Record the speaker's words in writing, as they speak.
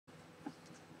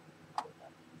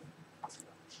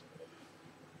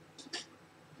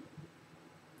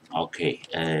Okay.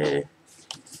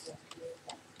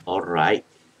 All right.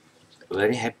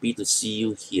 Very happy to see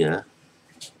you here.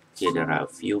 Okay, there are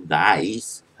a few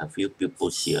guys, a few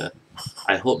pupils here.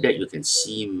 I hope that you can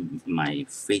see my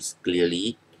face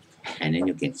clearly, and then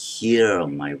you can hear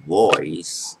my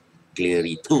voice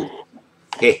clearly too.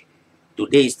 Okay.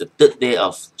 Today is the third day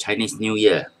of Chinese New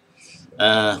Year.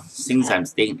 Since I'm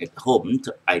staying at home,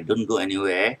 I don't go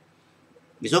anywhere.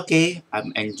 It's okay.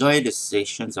 I'm enjoying the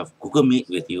sessions of Google Meet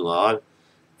with you all.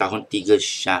 Tahun 3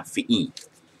 Syafie.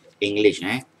 English,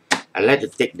 eh? I like to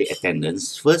take the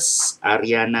attendance. First,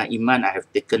 Ariana Iman, I have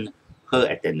taken her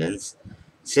attendance.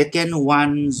 Second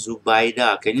one,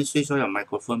 Zubaida. Can you switch on your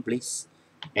microphone, please?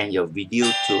 And your video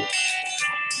too.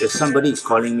 There's somebody is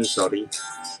calling me, sorry.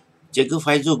 Cikgu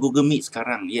Faizul, Google Meet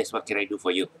sekarang. Yes, what can I do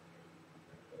for you?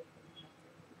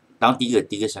 Tahun 3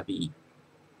 Syafie.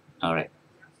 Alright.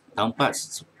 Tahun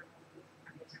 4,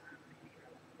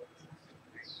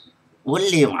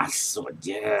 boleh masuk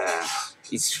je.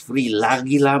 It's free.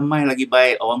 Lagi lamai, lagi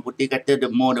baik. Orang putih kata the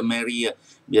more the merrier.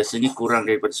 Biasanya kurang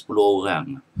daripada 10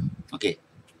 orang. Okay.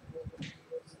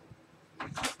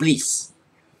 Please.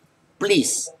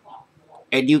 Please.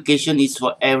 Education is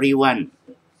for everyone.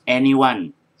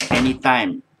 Anyone.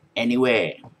 Anytime.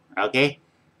 Anywhere. Okay?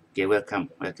 Okay, welcome.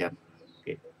 Welcome.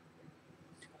 Okay.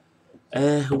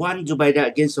 One Zubaida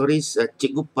again, sorry.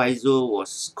 Cikgu Paizo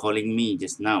was calling me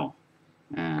just now.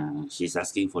 She's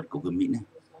asking for Google Meet.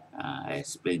 I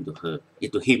explained to her,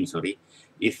 to him, sorry.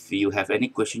 If you have any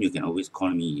question, you can always call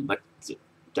me. But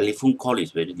telephone call is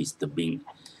very disturbing.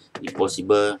 If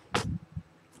possible,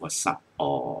 WhatsApp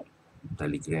or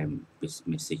Telegram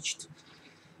messaged.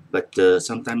 But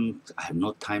sometimes I have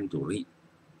no time to read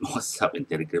WhatsApp and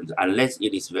Telegram. Unless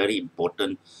it is very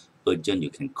important, urgent, you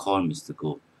can call Mr.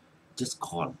 Go. Just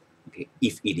call. Okay,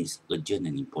 if it is urgent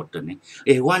and important.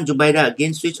 One Zubaida,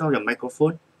 again, switch on your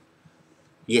microphone.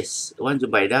 Yes, one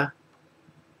Zubaida.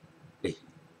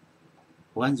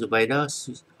 One Zubaida.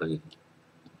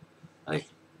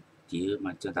 Dia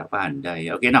macam tak pandai.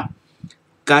 Okay, now.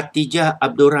 Khatijah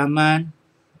Abdul Rahman.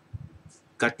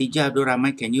 Khatijah Abdul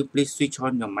Rahman, can you please switch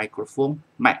on your microphone?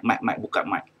 Mic, buka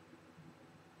mic.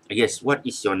 Yes, what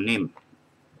is your name?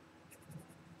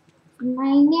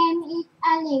 My name is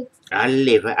Alif.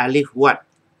 Alif. Alif what?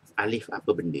 Alif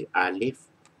apa benda? Alif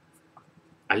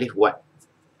what?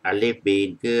 Alif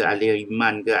bin ke? Alif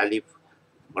Iman ke? Alif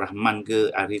Rahman ke?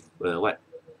 Alif what?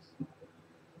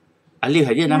 Alif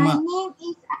aja nama. My name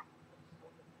is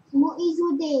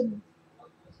Muizuddin.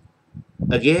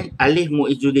 Again, Alif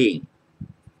Muizuddin.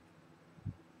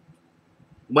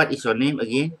 What is your name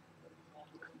again?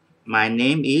 My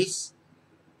name is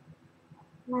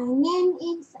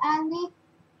Alif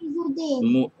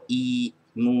Muizuddin.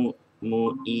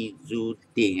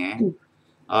 Muizuddin.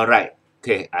 Alright.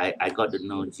 Okay, I got to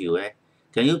know you.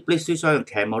 Can you please switch on your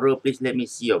camera? Please let me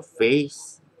see your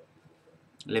face.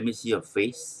 Let me see your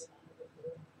face.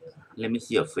 Let me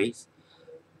see your face.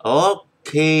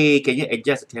 Okay, can you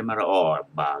adjust the camera? Oh,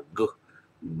 bagus.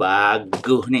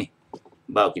 Bagus ni.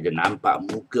 Baru kita nampak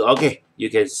muka. Okay, you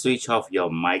can switch off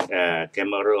your mic,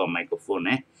 camera or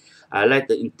microphone. I like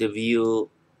to interview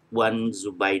Wan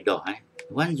Zubaidah.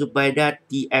 Wan Zubaidah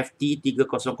TFT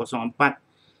 3004.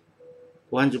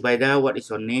 Wan Zubaidah, what is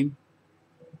your name?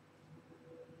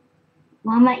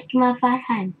 Muhammad Iqmal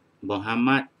Farhan.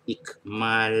 Muhammad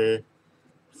Iqmal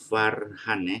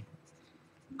Farhan.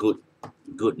 Good.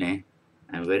 Good,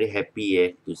 I'm very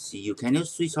happy to see you. Can you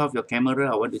switch off your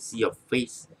camera? I want to see your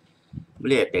face.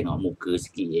 Boleh tengok muka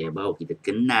sikit baru kita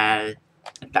kenal.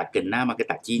 Tak kenal maka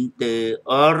tak cinta.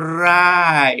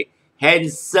 Alright.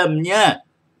 Handsome-nya.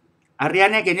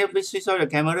 Ariana, can you please switch off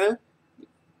your camera?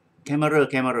 Camera.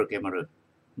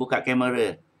 Buka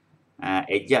kamera.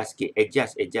 Adjust sikit.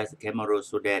 Adjust the camera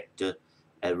so that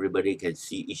everybody can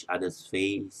see each other's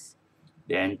face.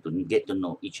 Then to get to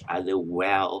know each other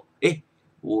well.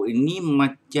 Ini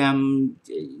macam,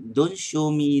 don't show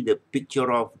me the picture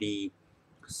of the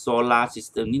solar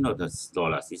system. You know the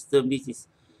solar system. This is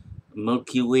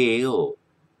Milky Way.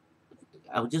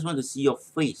 I just want to see your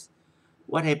face.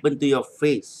 What happened to your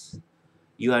face?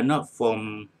 You are not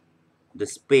from the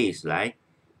space, right?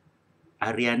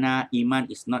 Ariana Iman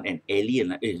is not an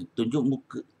alien. Tunjuk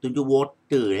muka, tunjuk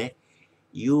water.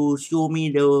 You show me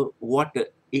the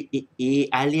water.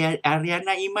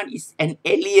 Ariana Iman is an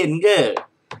alien ke?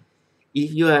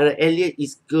 If you are an alien,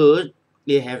 it's good.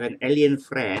 You have an alien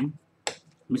friend.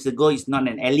 Mr. Go is not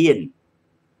an alien.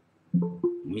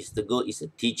 Mr. Go is a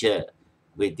teacher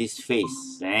with this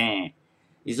face.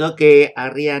 It's okay.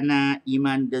 Ariana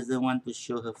Iman doesn't want to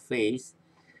show her face.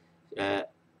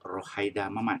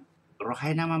 Rohaida Mamat.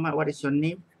 Rohaida Mamat, what is your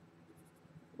name?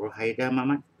 Rohaida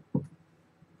Mamat.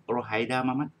 Rohaida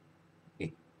Mamat.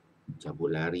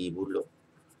 Cabut lari pula.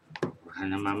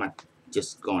 Rohaida Mamat.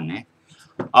 Just gone,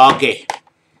 Okay.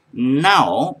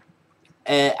 Now,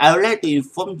 I would like to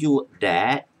inform you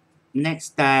that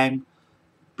next time,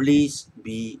 please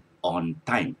be on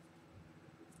time.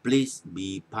 Please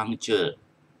be punctual.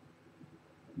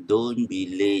 Don't be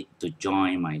late to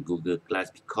join my Google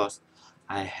class because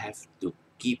I have to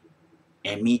keep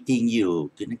meeting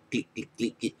you. Kena click, click,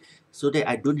 click, click, so that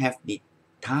I don't have the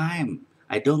time.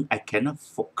 I cannot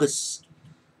focus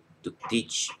to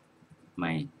teach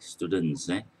my students.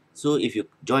 So if you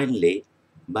join late,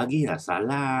 bagilah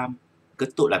salam,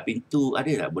 ketuklah pintu.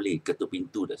 Ada tak boleh ketuk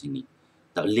pintu kat sini?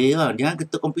 Tak boleh lah. Jangan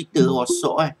ketuk komputer,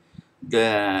 rosok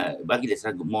bagilah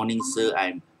salam. Good morning sir,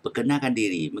 perkenalkan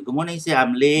diri. Good morning sir,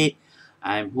 I'm late.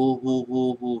 I'm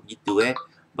who gitu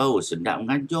Baru sedap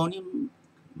mengajar ni,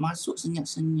 masuk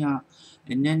senyap-senyap.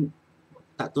 And then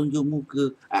tak tunjuk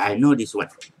muka. I know this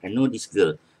one. I know this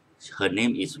girl. Her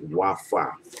name is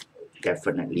Wafa.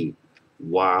 Definitely.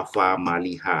 Wafa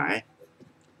Maliha.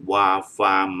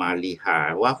 Wafa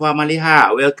Maliha. Wafa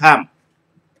Maliha, welcome.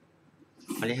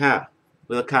 Maliha,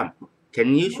 welcome.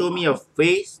 Can you show me your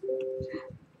face?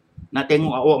 Nak tengok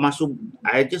awak masuk.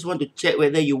 I just want to check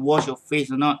whether you wash your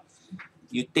face or not.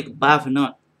 You take bath or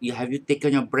not. Have you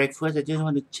taken your breakfast? I just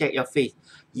want to check your face.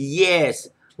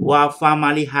 Yes. Wafa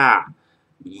Maliha.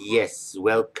 Yes,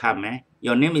 welcome.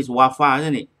 Your name is Wafa,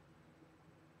 isn't it?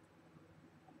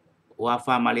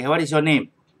 Wafa Maliha. What is your name?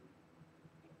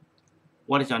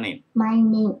 What is your name? My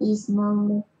name is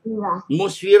Musfira.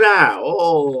 Musfira.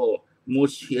 Oh,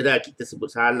 Musfira. Kita sebut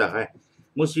salah.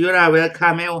 Musfira,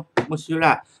 welcome.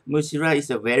 Musfira. Musfira is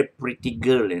a very pretty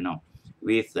girl,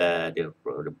 with the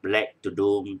black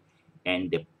tudung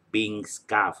and the pink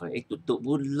scarf. Tutup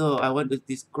pula. I want to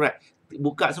describe.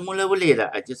 Buka semula boleh tak?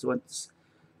 I just want to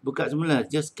buka semula.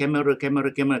 Just camera.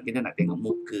 Kita nak tengok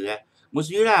muka.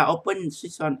 Musfira,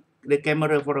 switch on the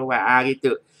camera for a while.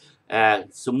 Gitu.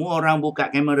 Semua orang buka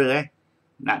kamera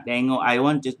nak tengok. I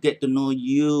want to get to know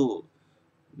you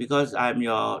because I'm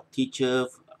your teacher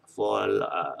for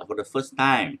the first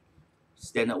time.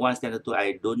 Standard 1, standard 2,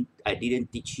 I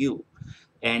didn't teach you.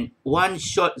 And 1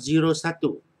 shot 01.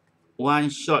 1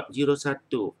 shot 01.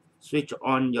 Switch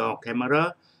on your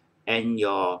camera and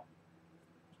your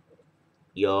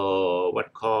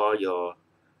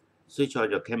switch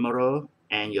on your camera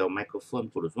and your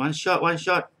microphone. 1 shot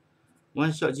 01.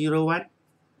 1 shot 01.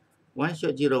 1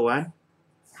 shot 01.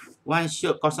 1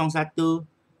 shot 01.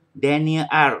 Daniel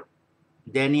R.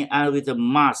 Daniel R with a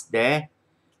mask there.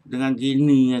 Dengan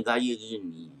gini, gaya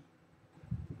gini.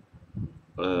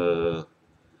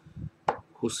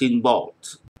 Hussein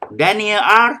Bolt. Daniel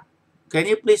R. Can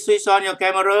you please switch on your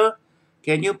camera?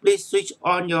 Can you please switch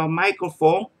on your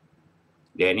microphone?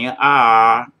 Daniel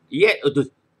R. Yeah. Aduh,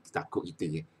 takut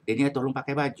kita. Daniel, tolong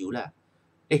pakai baju lah.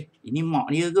 Ini mak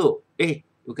dia ke?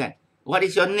 Bukan. What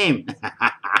is your name?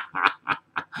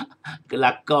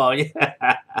 Kelakar je.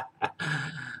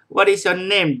 What is your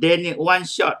name? Daniel, 1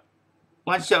 shot.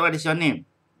 1 shot, what is your name?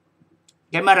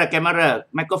 Camera.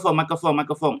 Microphone.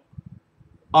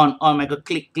 On,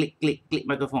 click,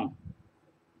 microphone.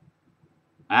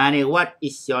 Ni, what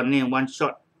is your name? 1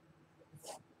 shot.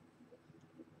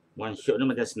 1 shot ni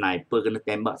macam sniper kena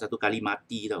tembak satu kali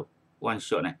mati tau. 1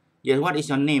 shot ni. Yes, what is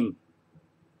your name?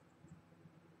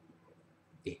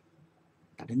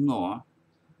 Tak dengar.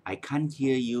 I can't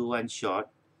hear you. 1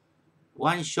 shot.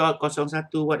 1 shot 01.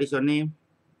 What is your name?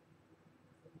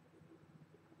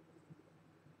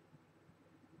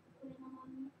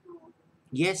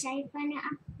 Yes.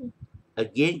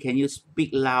 Again, can you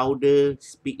speak louder?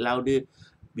 Speak louder.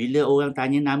 Bila orang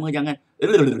tanya nama jangan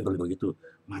gitu.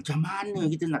 Macam mana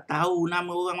kita nak tahu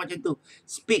nama orang macam tu?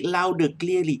 Speak louder,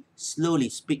 clearly, slowly.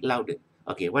 Speak louder.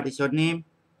 Okay, what is your name?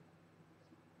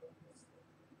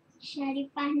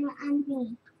 Sharifah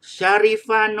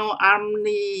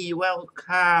Amni,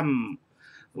 welcome.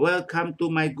 Welcome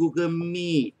to my Google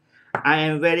Meet.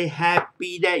 I am very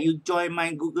happy that you join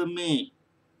my Google Meet.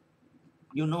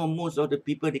 You know, most of the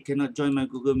people, they cannot join my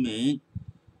Google Meet.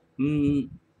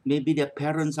 Maybe their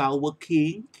parents are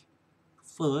working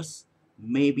first.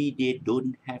 Maybe they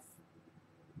don't have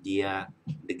the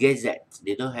gadget.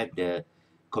 They don't have the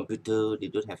computer. They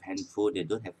don't have handphone. They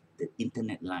don't have the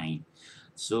internet line.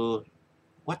 So,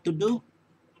 what to do?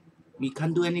 We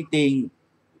can't do anything.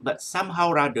 But somehow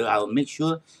or other, I'll make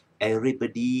sure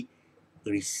everybody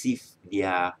receive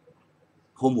their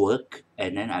homework.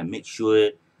 And then I make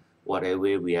sure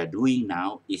whatever we are doing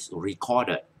now is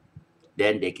recorded.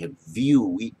 Then they can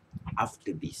view it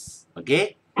after this.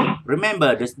 Okay?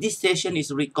 Remember, this session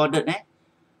is recorded.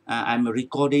 I'm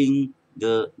recording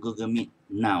the Google Meet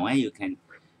now. You can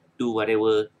do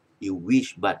whatever you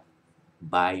wish, but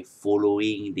by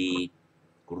following the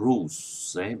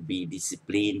rules. Be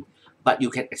disciplined, but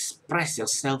you can express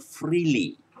yourself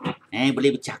freely.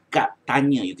 Boleh bercakap,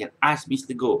 tanya. You can ask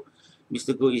Mr. Go.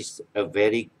 Mr. Go is a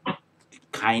very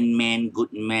kind man,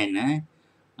 good man.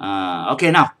 Okay,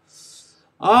 now.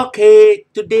 Okay,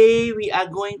 today we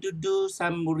are going to do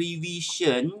some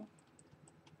revision.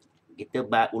 Kita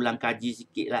ulang kaji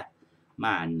sikit lah.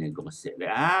 Mana konsep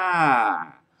dia?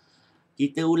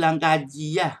 Kita ulang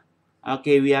kaji lah.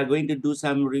 Okay, we are going to do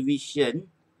some revision.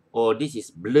 Oh, this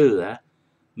is blur.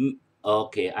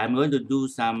 Okay, I'm going to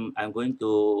post some I'm going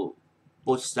to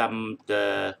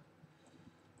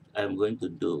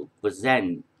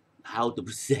present how to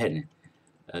present.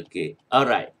 Okay, all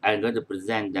right. I'm going to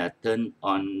present turn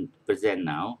on present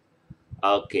now.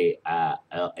 Okay,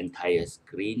 entire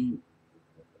screen.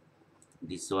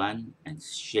 This one and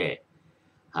share.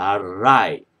 All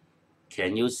right.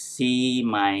 Can you see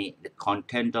the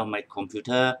content of my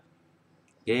computer?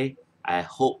 Okay. I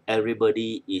hope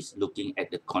everybody is looking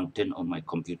at the content of my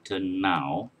computer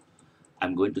now.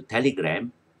 I'm going to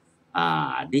Telegram.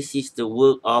 This is the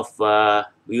work of,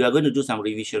 we are going to do some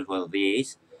revision for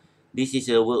this. This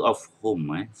is a work of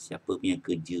home. Siapa punya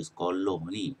kerja sekolah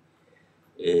ni?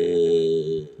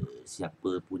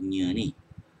 Siapa punya ni?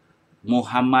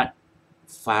 Muhammad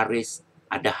Faris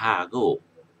Adaha go.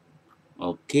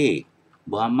 Okay.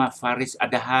 Muhammad Faris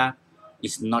Adaha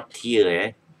is not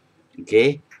here.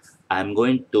 Okay. I'm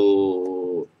going to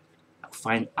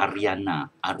find Ariana.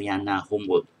 Ariana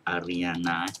homework.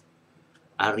 Ariana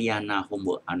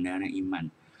homework. Ariana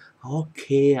Iman.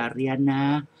 Okay,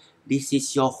 Ariana. This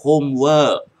is your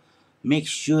homework. Make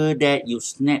sure that you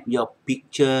snap your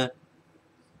picture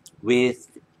with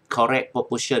correct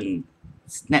proportion.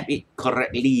 Snap it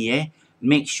correctly.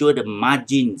 Make sure the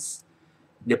margins.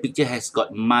 The picture has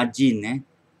got margin.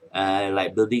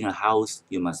 Like building a house,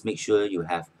 you must make sure you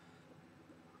have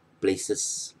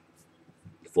places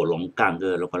for longkang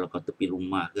ke, longkang-longkang tepi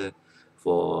rumah ke,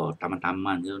 for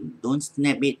taman-taman. Don't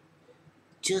snap it.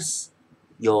 Just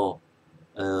your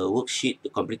worksheet, the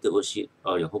completed worksheet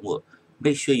or your homework.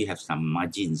 Make sure you have some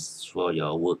margins for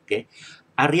your work. Okay.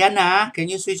 Ariana, can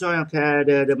you switch on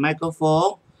the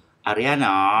microphone?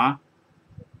 Ariana.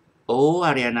 Oh,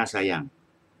 Ariana sayang.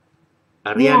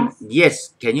 Ariana,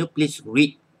 yes. Can you please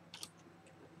read?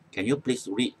 Can you please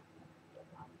read?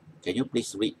 Can you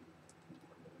please read?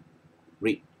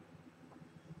 Read.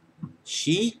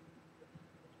 She.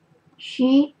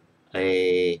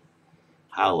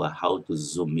 How to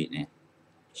zoom it?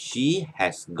 She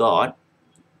has got.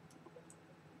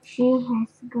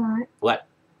 What?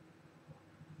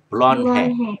 Blonde hair.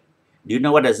 Do you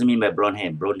know what does it mean by blonde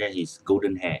hair? Blonde hair is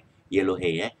golden hair, yellow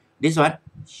hair. This one.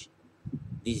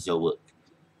 This is your work.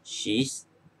 She's.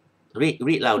 Read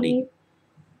loudly.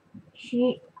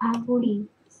 She's ugly.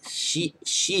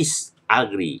 She's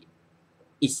ugly.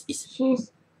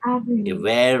 She's ugly.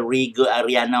 Very good,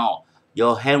 Ariana.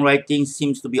 Your handwriting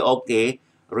seems to be okay.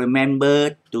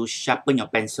 Remember to sharpen your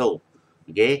pencil.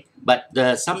 Okay? But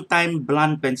sometimes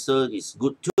blunt pencil is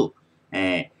good too.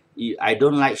 I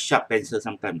don't like sharp pencil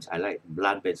sometimes. I like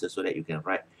blunt pencil so that you can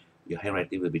write. Your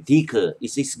handwriting will be thicker.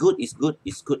 It's good.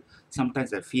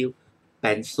 Sometimes I feel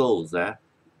pencils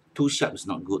too sharp is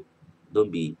not good.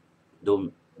 Don't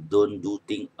do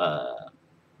things.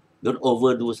 Don't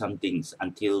overdo some things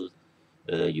until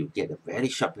you get a very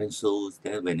sharp pencil.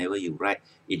 Then whenever you write,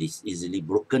 it is easily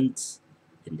broken,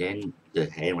 and then the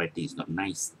handwriting is not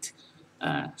nice.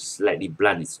 Slightly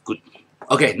blunt is good.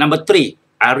 Okay, number 3.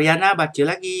 Ariana baca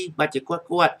lagi, baca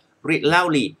kuat-kuat. Read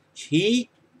loudly. He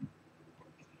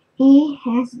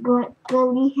has got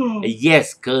curly hair.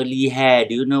 Yes, curly hair.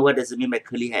 Do you know what does it mean by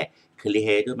curly hair? Curly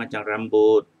hair tu macam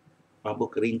rambut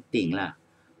kerinting lah.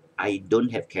 I don't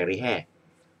have curly hair.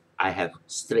 I have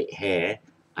straight hair.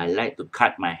 I like to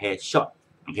cut my hair short.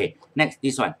 Okay, next,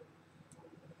 this one.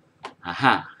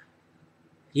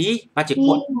 He baca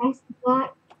kuat. He has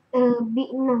got a big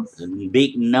nose.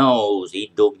 Big nose.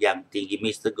 Hidung yang tinggi.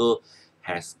 Mr. Go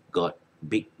has got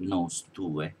big nose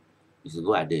too. Mr.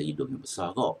 Go ada hidung yang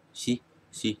besar kok. See?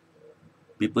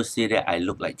 People say that I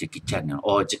look like Jackie Chan.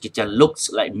 Or Jackie Chan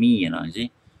looks like me. See?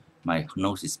 My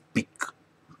nose is big.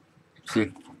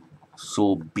 See?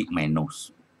 So big my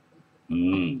nose.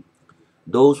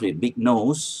 Those with big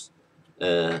nose,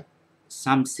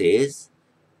 some says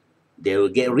they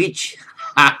will get rich.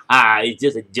 It's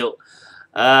just a joke.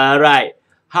 Right.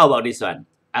 How about this one?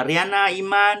 Ariana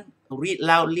Iman, read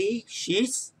loudly.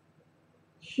 She's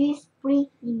pretty.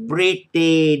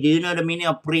 Pretty. Do you know the meaning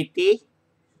of pretty?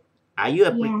 Are you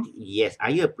a Yes. pretty? Yes. Are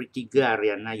you a pretty girl,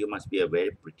 Ariana? You must be a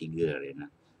very pretty girl,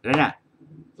 Ariana. Ariana,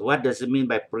 what does it mean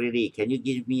by pretty? Can you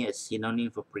give me a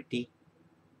synonym for pretty?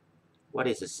 What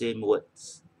is the same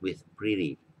words with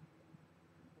pretty?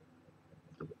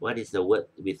 What is the word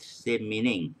with same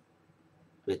meaning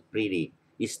with pretty?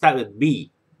 It start with B.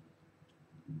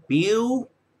 Beau,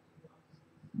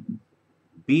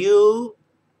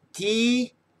 beauty.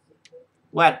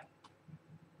 What?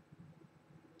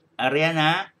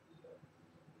 Ariana?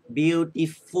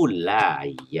 Beautiful lah.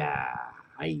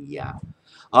 Yeah.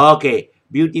 Okay.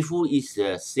 Beautiful is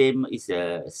the same, is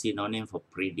a synonym for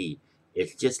pretty.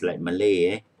 It's just like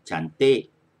Malay, Cantik,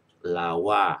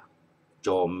 lawa,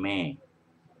 comel.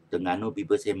 Terengganu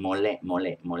people say molek.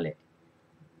 Molek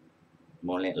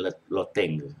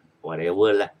loteng ke.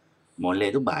 Whatever lah.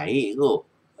 Molek tu baik kot.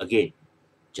 Okay.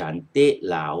 Cantik,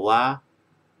 lawa,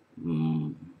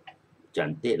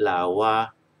 cantik,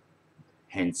 lawa,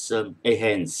 handsome.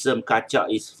 Handsome kaca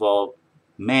is for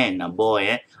man, a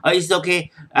boy. Oh, it's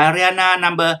okay. Ariana,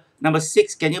 number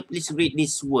 6. Can you please read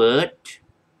this word?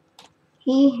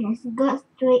 He has got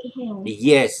straight hair.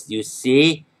 Yes, you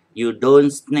see, you don't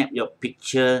snap your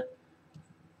picture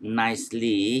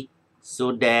nicely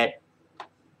so that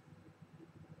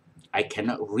I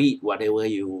cannot read whatever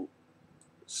you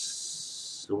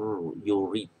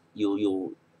read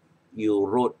you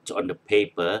wrote on the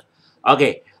paper.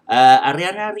 Okay,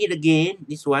 Ariana, read again.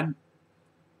 This one.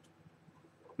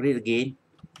 Read again.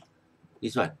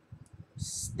 This one.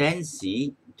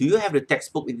 Stancy, do you have the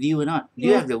textbook with you or not? Do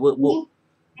you have the workbook?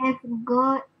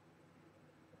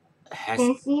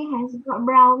 Sesi has got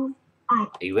brown eyes.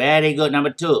 Very good.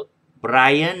 Number 2.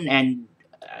 Brian and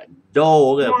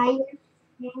Doe. Brian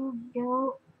and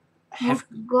Joe have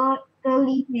got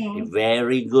curly hair.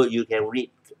 Very good. You can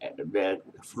read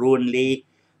fluently,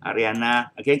 Ariana.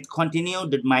 Okay, continue.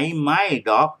 My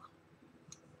dog.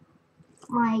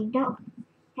 My dog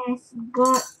has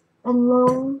got a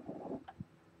long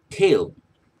Tail.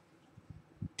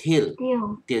 tail.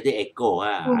 Tail dia ekor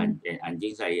lah.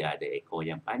 Anjing saya ada ekor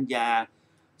yang panjang.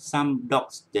 Some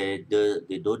dogs they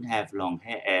don't have long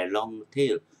hair, long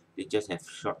tail. They just have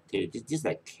short tail. It's just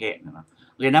like cat.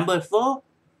 Okay, number 4.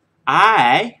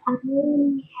 I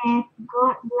have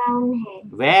got brown hair.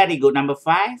 Very good. Number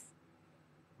 5.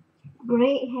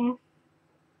 Gray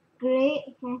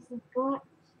has got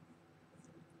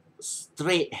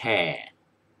straight hair.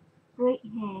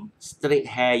 Straight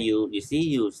hair. You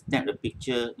see, you snap the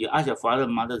picture. You ask your father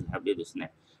and mother to help you to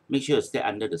snap. Make sure you stay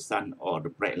under the sun or the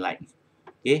bright light.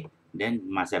 Okay, then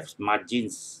must have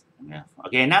margins. Yeah.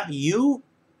 Okay, now you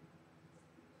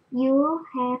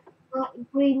have got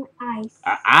green eyes.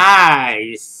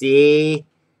 Eyes. See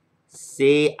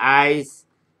eyes.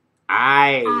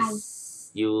 I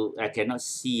cannot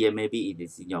see. Maybe it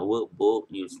is in your workbook.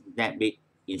 You snap it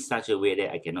in such a way that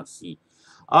I cannot see.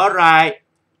 All right.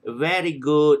 Very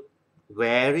good.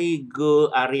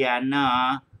 Ariana.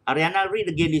 Ariana,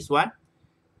 read again this one.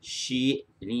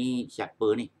 Ni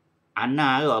siapa ni?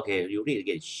 Anna ke? Okay, you read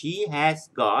again. She has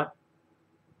got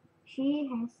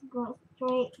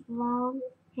straight brown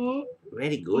hair.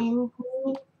 Very good. And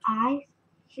green eyes.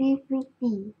 She's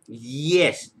pretty.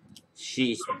 Yes,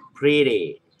 she's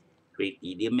pretty.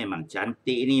 Dia memang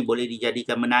cantik ni, boleh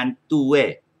dijadikan menantu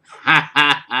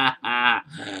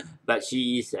But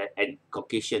she is and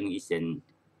Caucasian means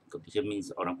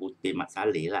orang putih mak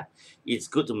saleh lah. It's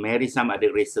good to marry some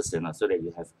other races so that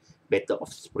you have better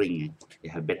offspring. You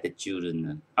have better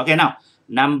children. Okay, now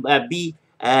number B.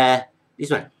 This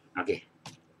one. Okay.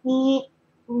 He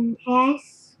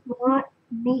has got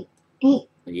big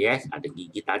teeth. Yes, ada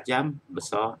gigi tajam,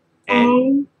 besar,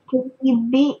 and 3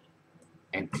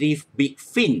 big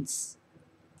fins.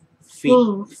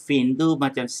 Fin tu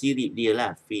macam sirip dia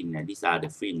lah. Fin. These are the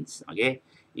fins. Okay.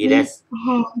 It has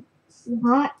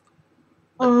got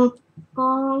a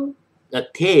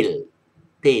tail.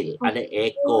 Ada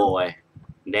ekor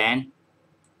And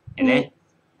then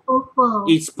purple.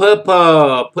 It's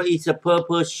purple. It's a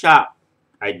purple shark.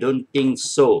 I don't think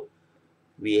so.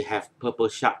 We have purple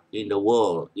shark in the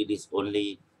world. It is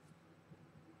only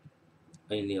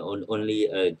a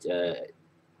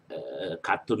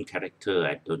cartoon character.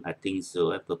 I think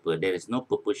so. Purple. There is no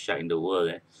purple shark in the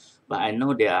world. But I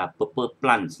know there are purple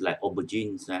plants like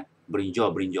aubergines,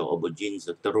 brinjal, aubergines,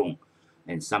 terung,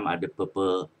 and some other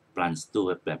purple plants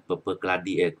too. Like purple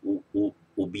keladi,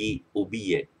 ubi.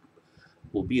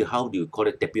 Ubi, how do you call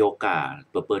it? Tapioca.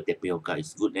 Purple tapioca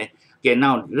is good. Okay,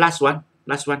 now last one.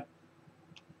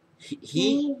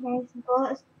 He has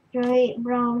got straight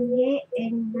brown hair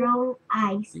and brown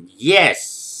eyes.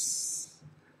 Yes.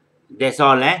 That's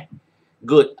all,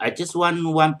 Good. I just want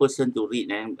one person to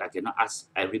read, and I cannot ask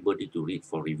everybody to read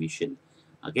for revision.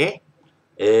 Okay.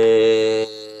 Uh,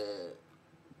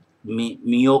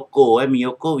 Miyoko,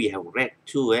 Miyoko, we have read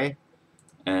too,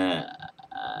 Uh,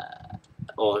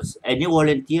 or any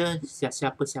volunteer,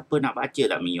 siapa nak baca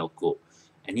tak Miyoko?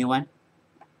 Anyone?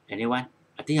 Anyone?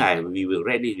 I think we will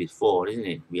read it before, isn't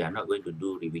it? We are not going to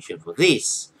do revision for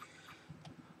this.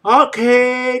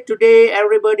 Okay, today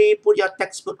everybody put your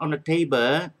textbook on the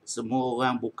table. Semua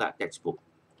orang buka textbook.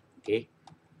 Okay.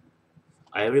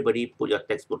 Everybody put your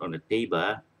textbook on the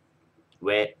table.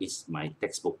 Where is my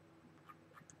textbook?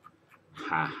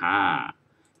 Haha.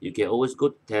 You can always go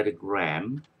to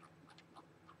Telegram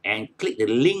and click the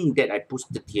link that I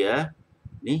posted here.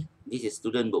 This is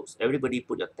student books. Everybody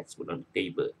put your textbook on the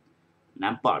table.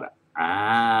 Nampak tak?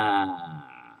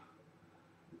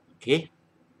 Okay.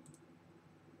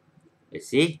 Let's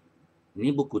see.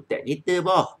 Ni buku teks kita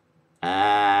boh.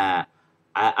 I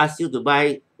ask you to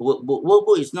buy workbook.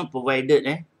 Workbook is not provided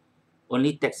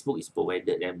Only textbook is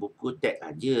provided buku teks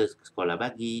aja sekolah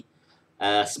bagi.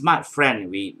 Smart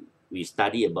friend, we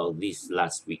study about this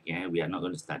last week. We are not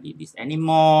going to study this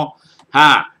anymore.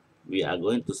 We are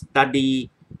going to study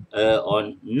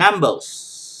on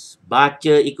numbers.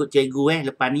 Baca ikut cikgu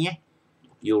lepas ni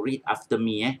You read after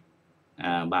me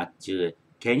baca.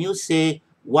 Can you say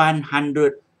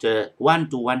 100 1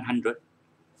 to 100?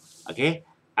 Okay.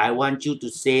 I want you to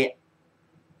say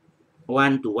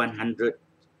 1 to 100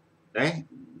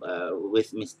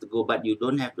 with Mr. Go, but you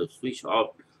don't have to switch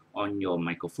off on your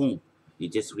microphone. You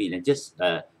just read and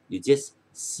you just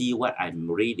see what I'm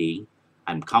reading.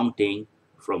 I'm counting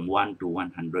from 1 to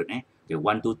 100. Okay,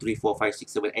 1, 2, 3, 4, 5,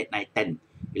 6, 7, 8, 9, 10,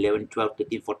 11, 12,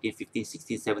 13, 14, 15,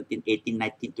 16, 17, 18,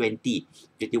 19, 20,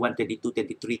 21, 22,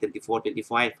 23, 24,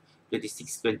 25,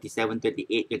 26, 27,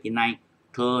 28, 29,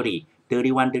 30,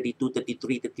 31, 32,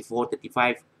 33, 34,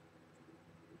 35,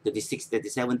 36,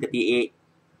 37, 38,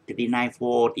 39,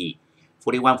 40,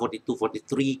 41, 42,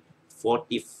 43,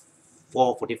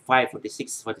 44, 45,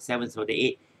 46, 47,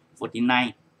 48,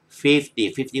 49,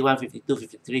 50, 51, 52,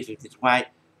 53, 55,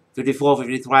 54,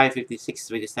 55, 56,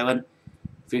 57,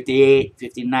 58,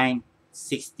 59,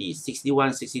 60,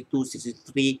 61, 62,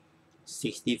 63,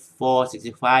 64,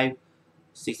 65,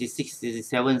 66,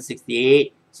 67,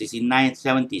 68, 69,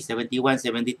 70, 71,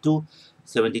 72,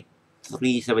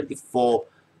 73, 74,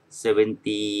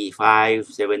 75,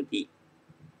 76,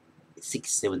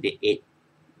 78,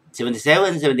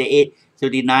 77, 78,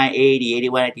 79, 80,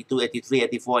 81, 82, 83,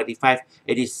 84, 85,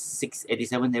 86,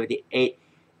 87, 78,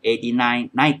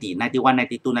 89, 90, 91,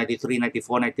 92, 93,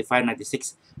 94, 95,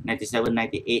 96, 97,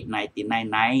 98, 99,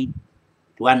 9,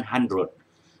 100.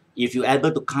 If you're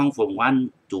able to count from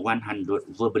 1 to 100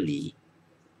 verbally,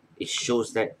 it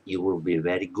shows that you will be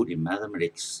very good in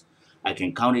mathematics. I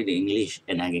can count it in English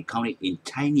and I can count it in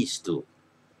Chinese too.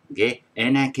 Okay,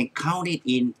 and I can count it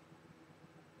in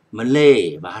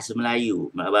Malay, bahasa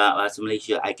Melayu, bahasa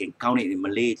Malaysia. I can count it in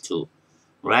Malay too,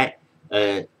 right?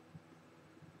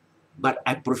 But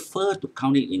I prefer to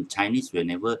count it in Chinese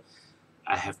whenever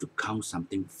I have to count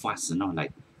something fast,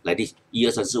 like this.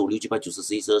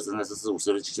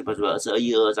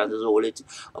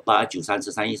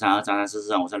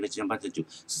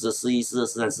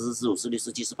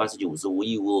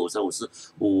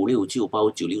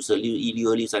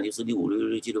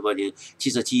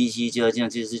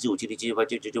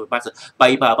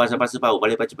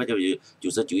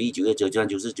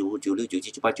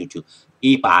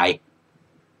 91, 92, 93, 94, 95, 96, 97, 98, 99, 100.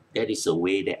 That is the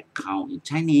way that I count in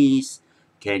Chinese.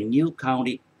 Can you count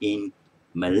it in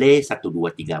Malay? 1, 2, 3,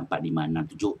 4, 5, 6,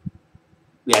 7.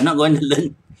 We are not going to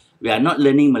learn. We are not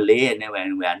learning Malay, and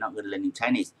then we are not going to learn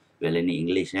Chinese. We are learning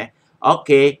English.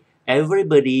 Okay,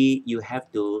 everybody, you have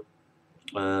to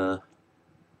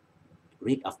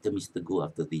read after Mr. Go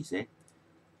after this.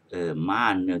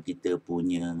 Mana kita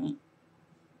punya?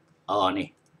 Oh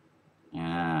ni.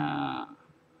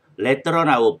 Later on,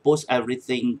 I will post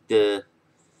everything to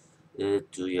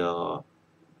your.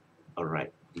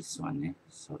 Alright, this one.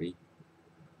 Sorry.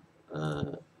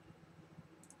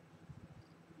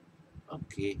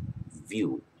 Okay,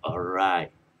 view.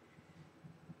 Alright.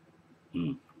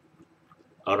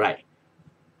 Alright.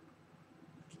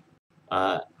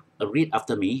 Read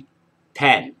after me.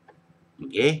 10.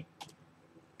 Okay.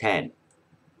 10.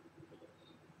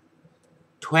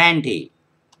 20.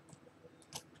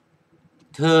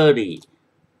 30.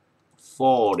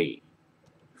 40.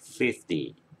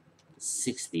 50.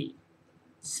 60.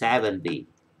 70.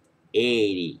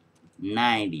 80.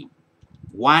 90.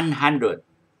 100.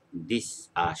 These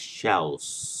are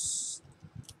shells.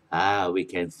 We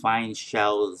can find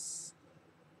shells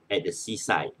at the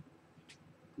seaside.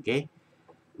 Okay.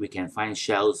 we can find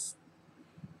shells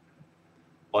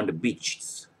on the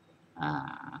beaches.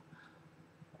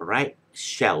 Right?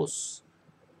 Shells.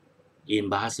 In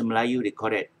Bahasa Melayu, they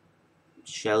call it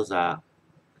shells are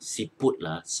siput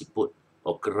lah, siput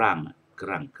or kerang,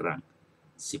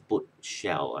 siput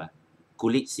shell,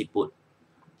 kulit siput.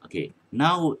 Okay,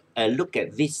 now look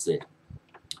at this.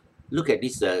 Look at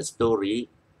this story.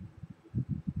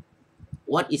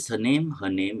 What is her name? Her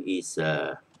name is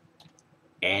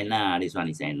Anna. This one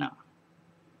is Anna.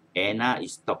 Anna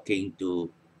is talking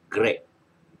to Greg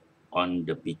on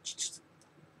the beach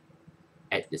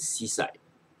at the seaside.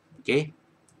 Okay,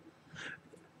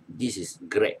 this is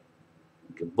Greg.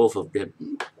 Okay, both of them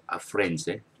are friends.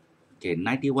 Okay,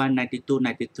 91, 92,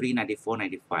 93, 94,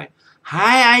 95.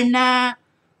 Hi, Anna.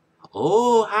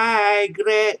 Oh, hi,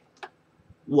 Greg.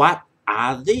 What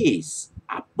are these?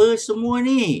 Apa semua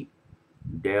ni?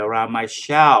 There are my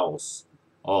shells.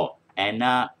 Oh,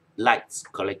 Anna likes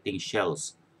collecting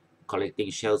shells.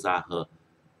 Collecting shells are her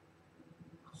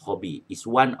hobby. It's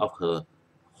one of her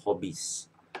hobbies.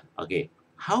 Okay,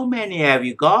 how many have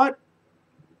you got?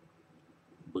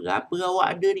 Berapa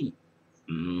awak ada ni?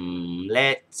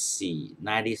 Let's see.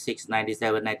 96,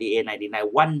 97, 98, 99,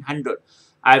 100.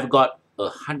 I've got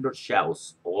 100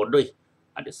 shells. Oh, ada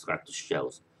 100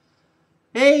 shells.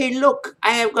 Hey, look,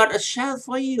 I have got a shell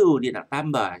for you. Dia nak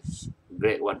tambah.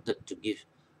 Greg wanted to give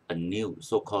a new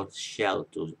so-called shell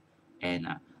to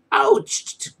Anna.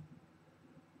 Ouch!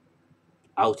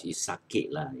 Ouch is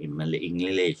sakit lah in Malay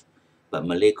English. But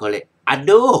Malay call it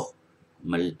aduh.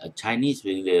 Chinese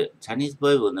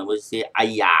boy will never say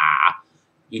ayah.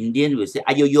 Indian will say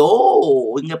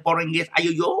ayoyo. Singapore English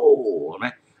ayoyo.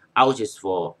 Right? Ouch is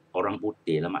for orang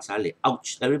putih lah, Mak Saleh.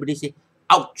 Ouch. Everybody say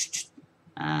ouch.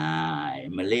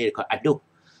 Malay call aduh.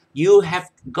 You have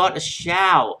got a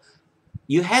shell.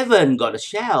 You haven't got a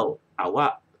shell.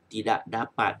 Awak tidak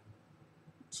dapat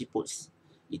siput.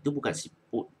 Itu bukan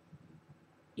siput.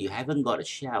 You haven't got a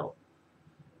shell.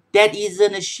 That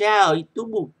isn't a shell. Itu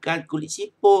bukan kulit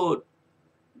siput.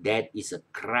 That is a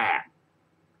crab.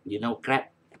 You know crab?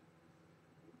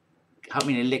 How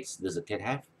many legs does a cat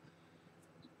have?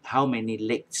 How many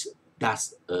legs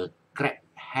does a crab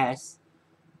has?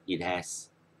 It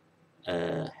has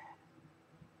 8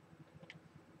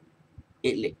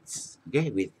 legs. Okay,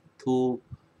 with 2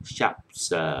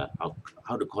 sharps.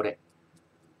 How to call it?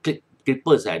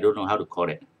 Clippers. I don't know how to call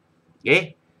it.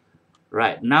 Okay.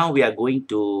 Right, now we are going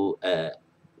to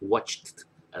watch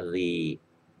the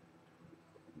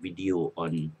video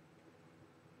on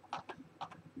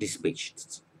this page.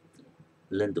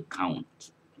 Learn to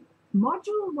count.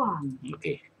 Module 1.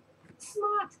 Okay.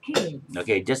 Smart Kids.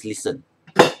 Okay, just listen.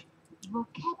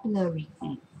 Vocabulary.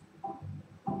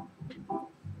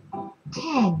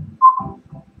 10,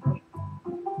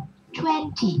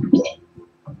 20,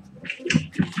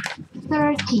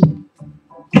 30,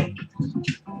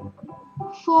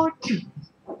 40,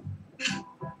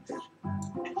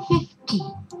 50,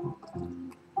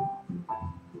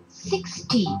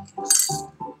 60,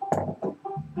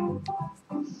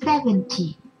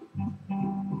 70,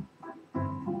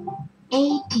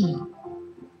 80,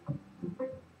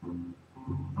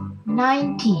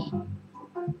 90,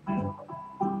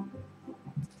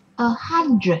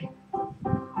 100.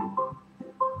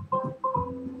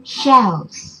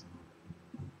 Shells.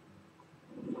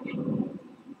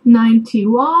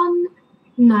 91,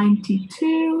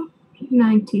 92,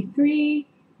 93,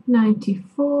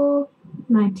 94,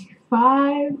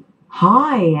 95.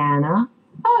 Hi, Anna.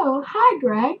 Oh, hi,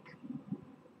 Greg.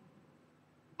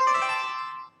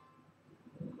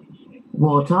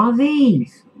 What are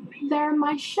these? They're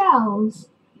my shells.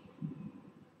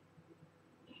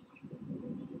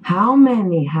 How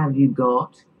many have you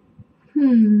got?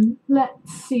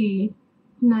 Let's see.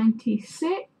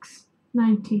 96,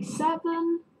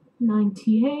 97,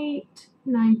 98,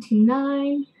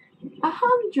 99,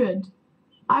 100.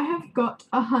 I have got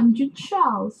 100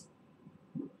 shells.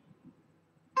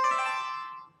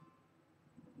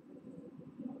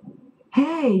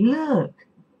 Hey, look.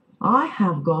 I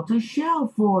have got a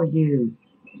shell for you.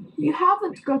 You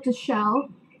haven't got a shell.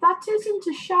 That isn't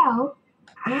a shell.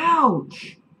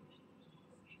 Ouch!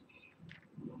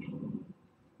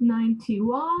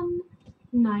 91,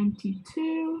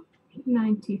 92,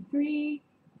 93,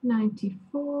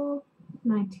 94,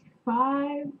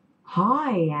 95.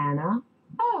 Hi, Anna.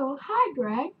 Oh, hi,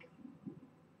 Greg.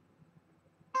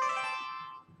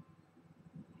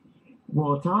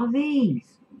 What are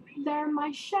these? They're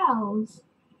my shells.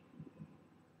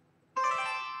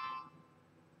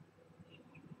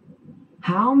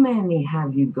 How many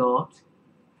have you got?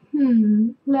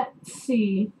 Let's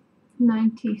see.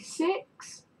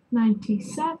 96,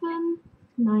 97,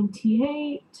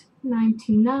 98,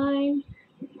 99,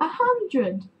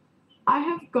 100. I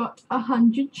have got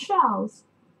 100 shells.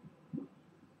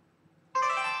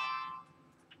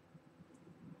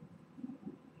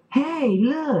 Hey,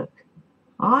 look!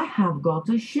 I have got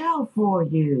a shell for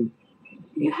you.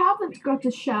 You haven't got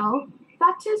a shell.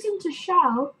 That isn't a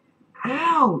shell.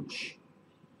 Ouch!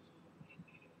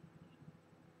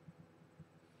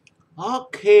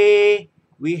 Okay,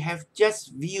 we have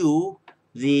just viewed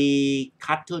the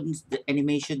cartoons, the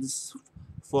animations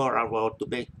for our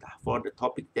debate, for the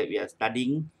topic that we are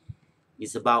studying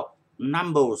is about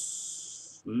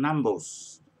numbers.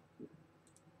 Numbers,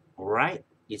 all right?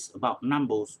 It's about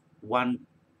numbers 1,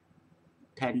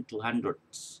 10 to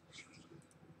hundreds.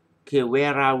 Okay,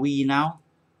 where are we now?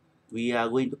 We are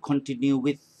going to continue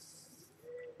with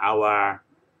our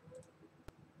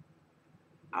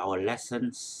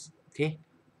lessons. Okay,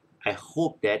 I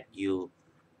hope that you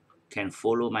can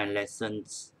follow my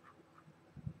lessons,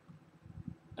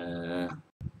 and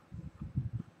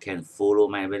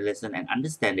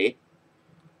understand it.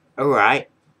 All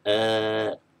right.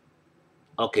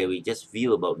 Okay, we just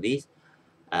view about this.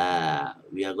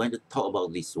 We are going to talk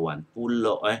about this one.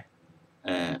 Pulau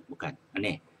bukan.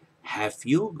 Ni. Have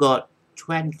you got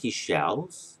 20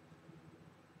 shells?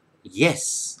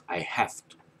 Yes, I have.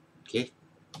 Okay.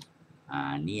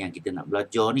 Ni yang kita nak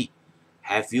belajar ni.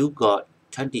 Have you got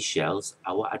 20 shells?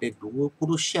 Awak ada 20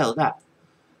 shell tak?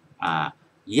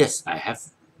 Yes, I have.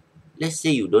 Let's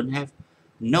say you don't have.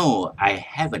 No, I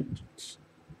haven't.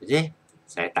 Okay?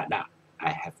 Saya tak ada.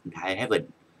 I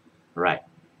haven't. Right.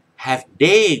 Have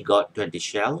they got 20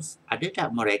 shells? Ada tak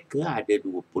mereka ada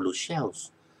 20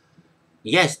 shells?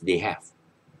 Yes, they have.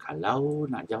 Kalau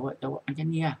nak jawab macam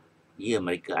ni lah. Ya,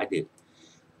 mereka ada.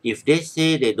 If they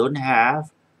say they don't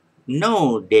have,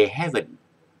 no, they haven't.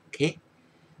 Okay.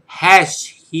 Has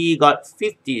he got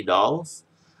 50 dolls?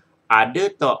 Ada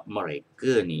tak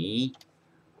mereka ni,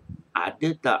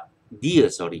 ada tak dia,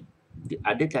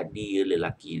 ada tak dia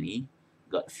lelaki ni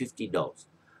got 50 dolls?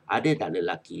 Ada tak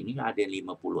lelaki ni ada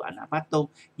 50 anak patung?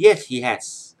 Yes, he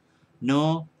has.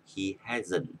 No, he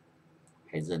hasn't.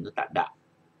 Hasn't tu tak ada.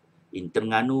 In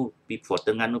Terengganu, for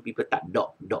Terengganu people tak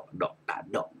dok.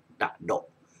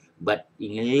 But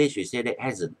in English we say that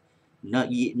hasn't. No,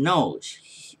 he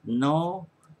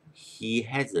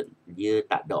hasn't. Dia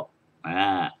tak dok.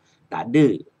 Tak ada.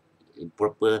 In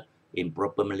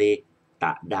proper Malay,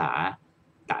 tak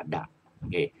ada.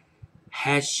 Okay.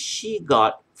 Has she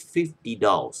got 50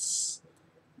 dolls?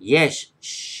 Yes,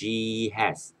 she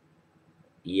has.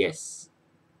 Yes.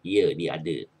 Ya, dia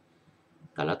ada.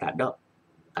 Kalau tak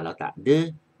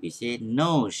ada, we say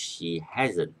no, she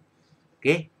hasn't.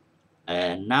 Okay.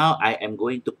 Now I am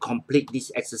going to complete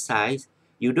this exercise.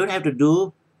 You don't have to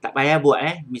do. Tak payah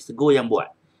buat Mr. Go yang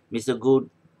buat. Mr. Go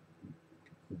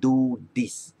do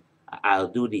this.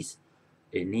 I'll do this.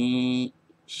 Ini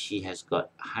she has got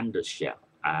 100 shell.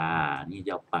 Ni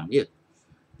jawapan dia.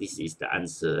 This is the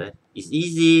answer. It's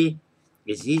easy.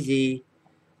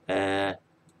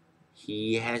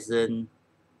 He hasn't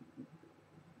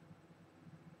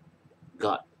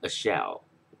got a shell.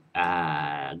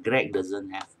 Greg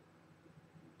doesn't have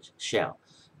shell.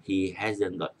 He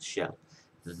hasn't got shell.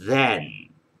 Then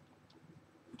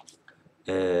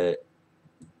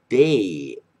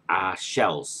they are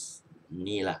shells.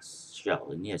 Ni lah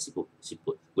shell. Ni lah siput.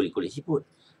 Kulit-kulit siput.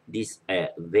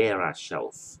 There are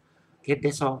shells. Okay,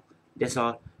 that's all.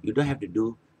 You don't have to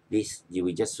do this. You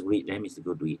will just read. Let me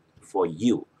go do it for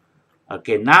you.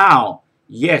 Okay, now,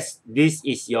 yes, this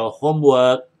is your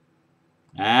homework.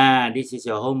 This is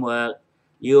your homework.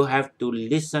 You have to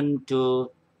listen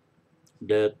to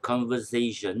the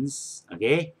conversations.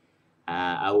 Okay,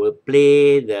 I will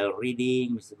play the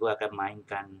reading. Mr. Go akan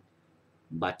mainkan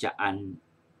bacaan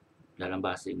dalam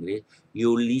bahasa Inggeris.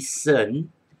 You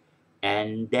listen,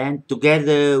 and then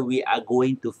together we are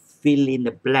going to fill in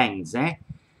the blanks.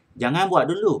 Jangan buat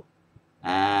dulu.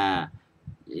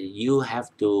 You have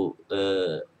to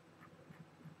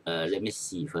let me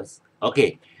see first.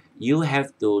 Okay, you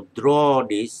have to draw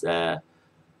this.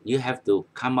 You have to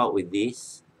come out with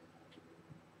this.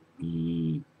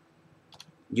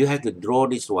 You have to draw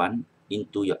this one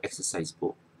into your exercise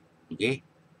book. Okay,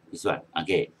 this one.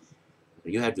 Okay,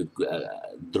 you have to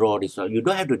draw this one. You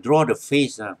don't have to draw the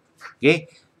face. Okay,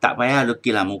 tak payah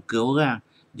lukislah muka orang.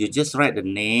 You just write the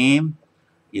name.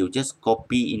 You just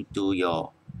copy into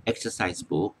your exercise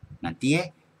book. Nanti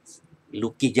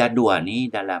lukis jadual ni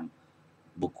dalam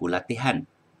buku latihan.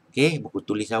 Okay, buku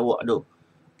tulis awak tu.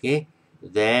 Okay,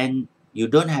 then you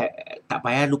don't have, tak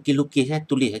payah lukis-lukis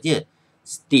tulis saja.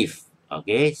 Steve.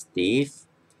 Okay, Steve.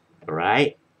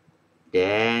 Right.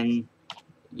 Then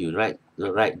you write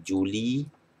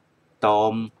Julie,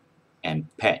 Tom, and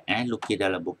Pat. Lukis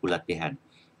dalam buku latihan.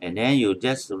 And then you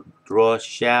just draw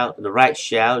shell, the right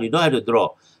shell. You don't have to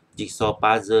draw jigsaw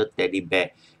puzzle, teddy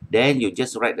bear. Then you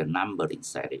just write the number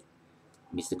inside it.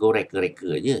 Mr. Go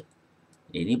reka-reka je.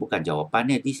 Ini bukan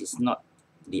jawapannya. This is not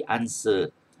the answer.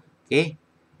 Okay?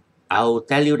 I'll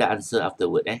tell you the answer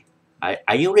afterward.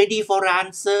 Are you ready for the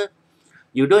answer?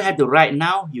 You don't have to write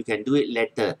now. You can do it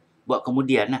later. Buat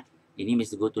kemudian lah. Ini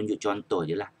Mr. Go tunjuk contoh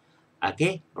je lah.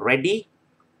 Okay? Ready?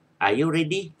 Are you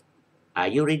ready?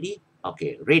 Are you ready?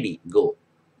 Okay, ready. Go.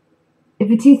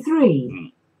 Activity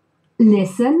 3.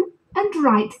 Listen and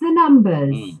write the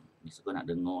numbers. Mr. Go nak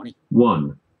dengar ni.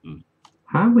 1.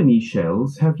 How many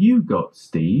shells have you got,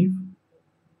 Steve?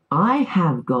 I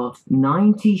have got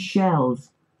 90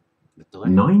 shells. Betul?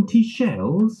 90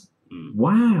 shells?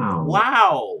 Wow.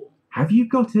 Wow! Have you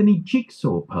got any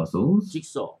jigsaw puzzles?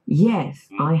 Jigsaw. Yes,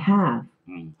 I have.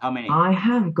 How many? I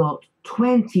have got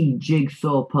 20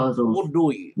 jigsaw puzzles.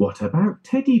 Udui. What about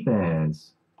teddy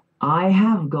bears? I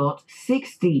have got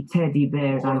 60 teddy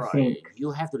bears, I think.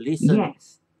 You have to listen.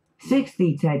 Yes,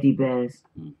 60 teddy bears.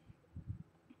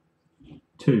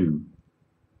 2.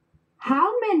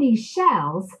 How many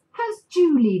shells has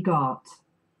Julie got?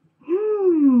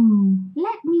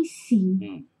 Let me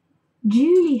see.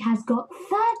 Julie has got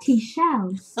 30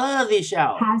 shells. 30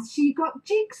 shells. Has she got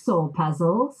jigsaw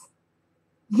puzzles?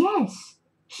 Yes,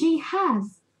 she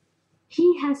has.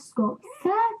 She has got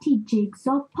 30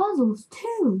 jigsaw puzzles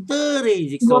too. 30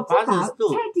 jigsaw What puzzles about too.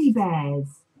 teddy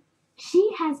bears?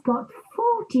 She has got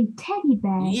 40 teddy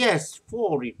bears. Yes,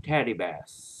 40 teddy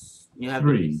bears. You have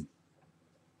 3.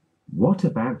 What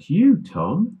about you,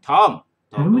 Tom? Tom.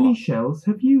 How many shells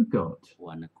have you got?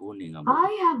 Warna kuning.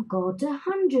 I have got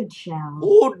 100 shells.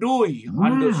 Udui.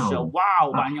 100 Wow. shells.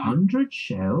 Wow, banyak. 100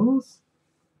 shells?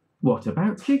 What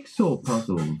about jigsaw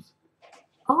puzzles?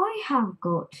 I have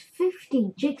got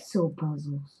 50 jigsaw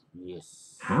puzzles.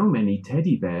 Yes. How many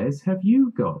teddy bears have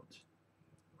you got?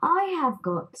 I have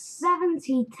got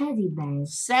 70 teddy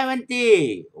bears.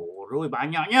 70. Oh,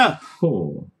 banyaknya.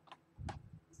 4.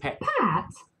 Pat.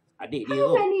 Pat, Adik dia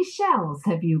how tu. many shells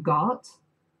have you got?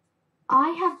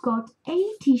 I have got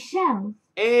 80 shells.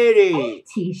 80.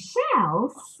 80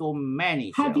 shells? So many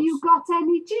shells. Have you got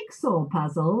any jigsaw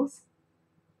puzzles?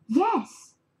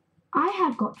 Yes, I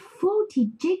have got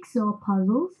 40 jigsaw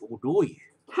puzzles. Udui.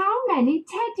 How many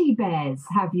teddy bears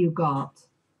have you got?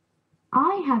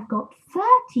 I have got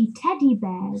 30 teddy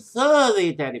bears.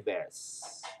 30 teddy bears.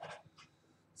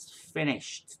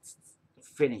 Finished.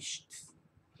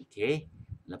 Okay.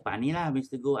 Lepas ni lah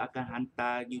Mr. Go akan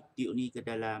hantar YouTube ni ke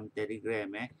dalam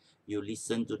Telegram. You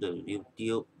listen to the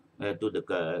YouTube, to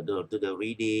the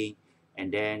reading,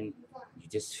 and then you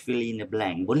just fill in the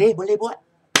blank. Boleh buat?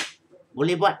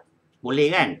 Boleh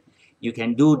kan? You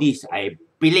can do this. I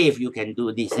believe you can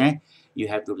do this. You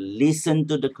have to listen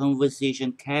to the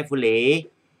conversation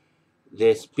carefully.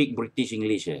 They speak British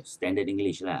English, standard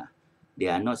English lah.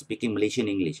 They are not speaking Malaysian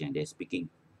English. They're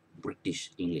speaking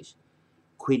British English,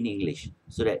 Queen English.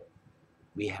 So that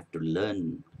we have to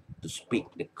learn to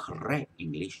speak the correct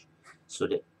English so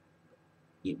that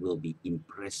it will be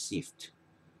impressive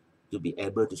to be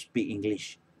able to speak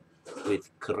English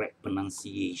with correct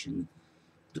pronunciation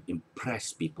to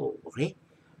impress people. Okay?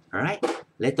 Alright?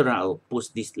 Later on, I'll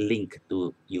post this link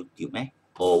to YouTube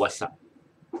or WhatsApp.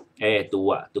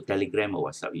 To Telegram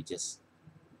or WhatsApp. You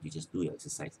just do your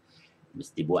exercise.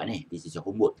 Mesti buat ni. This is your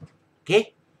homework.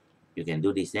 Okay? You can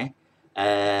do this.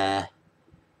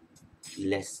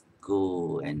 Let's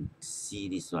go and see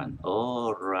this one.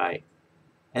 Alright.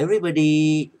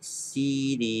 Everybody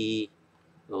see the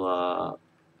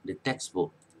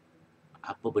textbook.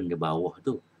 Apa benda bawah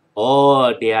tu?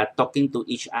 Oh, they are talking to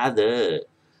each other.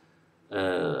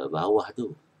 Bawah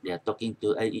tu. They are talking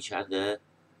to each other.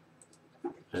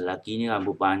 Lelaki ni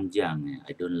rambut panjang.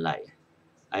 I don't like.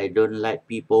 I don't like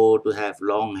people to have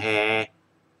long hair.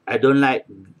 I don't like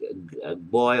a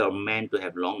boy or man to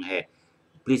have long hair.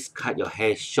 Please cut your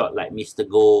hair short like Mr.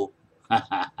 Go.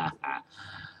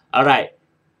 Alright.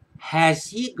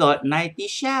 Has he got 90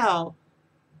 shell?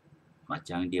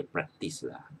 Macam dia practice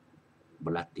lah.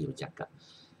 Berlatih bercakap.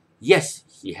 Yes,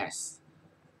 he has.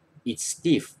 It's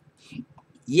Steve.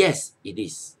 Yes, it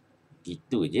is.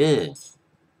 Gitu je.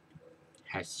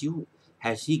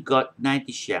 Has he got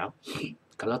 90 shell?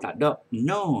 Kalau tak ada,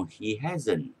 no, he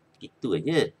hasn't. Gitu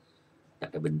aja.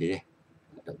 Tak ada benda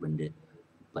Tak ada benda.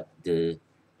 But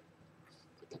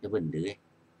tak ada benda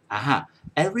Aha.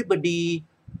 Everybody,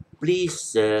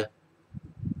 please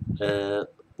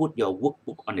put your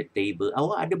workbook on the table.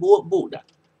 Awak ada workbook tak?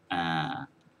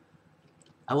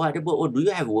 Awak ada buat, oh, do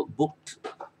you have workbook?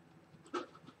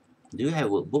 Do you have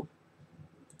workbook?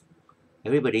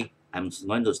 Everybody, I'm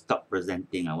going to stop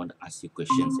presenting. I want to ask you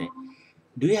questions.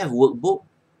 Do you have workbook?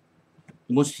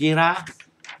 Musfira,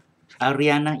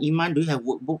 Ariana, Iman, do you have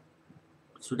workbook?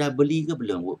 Sudah beli ke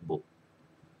belum workbook?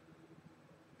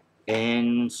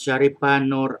 And Sharifah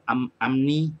Nur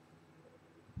Amni,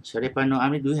 Sharifah Nur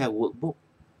Amni, do you have workbook?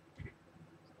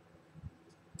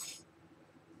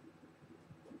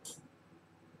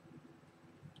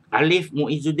 Alif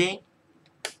Muizuddin,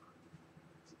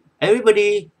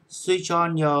 everybody switch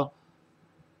on your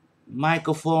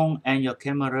microphone and your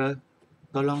camera.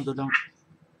 Tolong.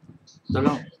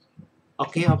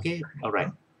 Okay.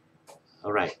 Alright.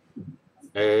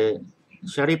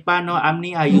 Sharifah Nur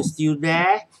Amni, are you still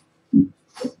there?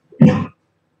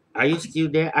 Are you still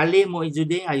there? Ali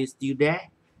Muizuddin, are you still there?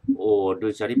 Oh,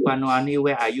 do Sharifah Nur Amni,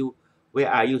 where are you?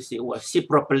 Sit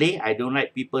properly. I don't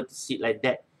like people to sit like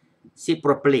that. Sit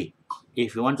properly.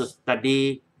 If you want to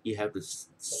study, you have to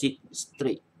sit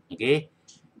straight. Okay?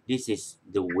 This is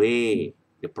the way,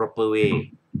 the proper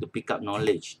way to pick up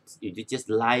knowledge. If you just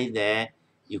lie there,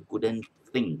 you couldn't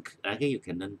think. Okay, you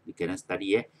cannot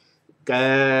study.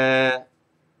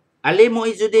 Ali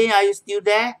Muizuddin, are you still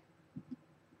there?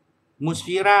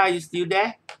 Musfira, are you still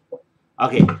there?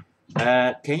 Okay.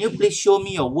 Can you please show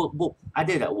me your workbook?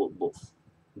 Ada tak workbook?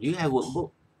 Do you have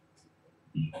workbook?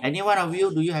 Any one of you,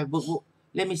 do you have workbook?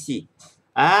 Let me see.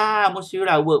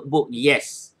 Musfira, workbook.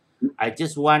 Yes. I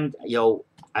just want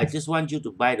you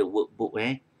to buy the workbook.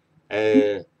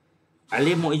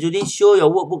 Ali Muizuddin, show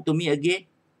your workbook to me again.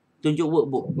 Tunjuk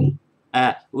workbook.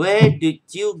 Where did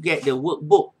you get the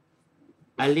workbook?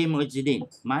 Ali Muizuddin,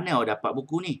 mana awak dapat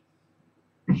buku ni?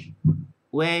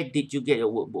 Where did you get your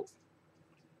workbook?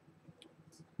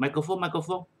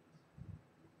 Microphone.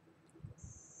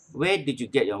 Where did you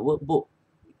get your workbook?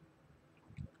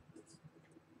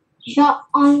 Shop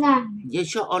online. Ya,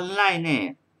 shop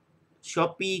online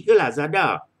Shopee ke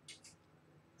Lazada?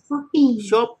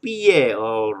 Shopee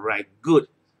Alright, good.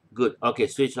 Okay,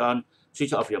 switch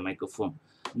off your microphone.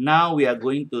 Now we are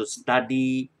going to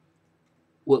study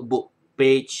workbook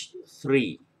page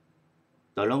 3.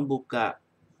 Tolong buka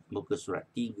surat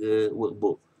 3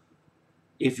 workbook.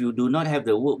 If you do not have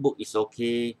the workbook, it's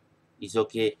okay.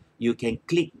 You can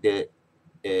click the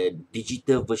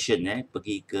digital version.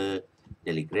 Pergi ke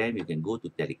Telegram. You can go to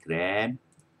Telegram.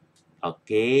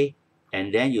 Okay.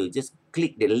 And then you just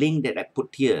click the link that I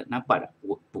put here. Nampak tak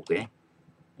workbook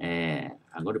I'm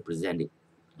going to present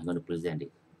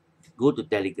it. Go to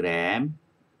Telegram.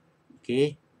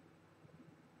 Okay.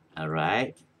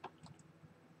 Alright.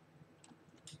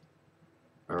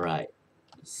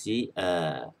 See,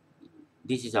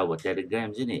 this is our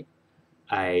Telegram, isn't it?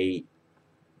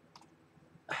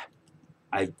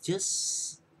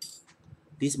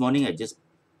 This morning I just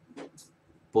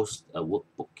post a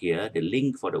workbook here, the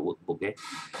link for the workbook.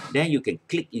 Then you can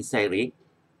click inside it.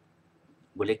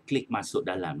 Boleh klik masuk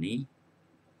dalam ni.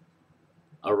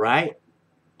 Alright.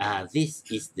 This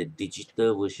is the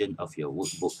digital version of your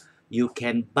workbook. You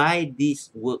can buy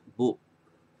this workbook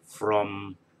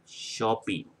from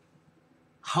Shopee.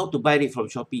 How to buy it from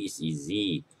Shopee is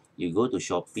easy. You go to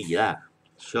Shopee lah.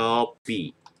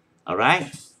 Shopee.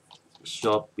 Alright.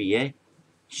 Shopee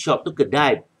Shop tu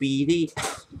kedai. P ni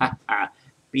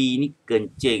P ni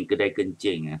kencing, kedai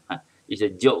kencing. It's a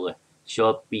joke.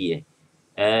 Shopee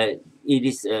it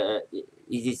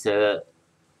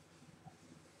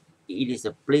is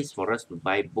a place for us to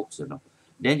buy books,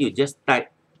 Then you just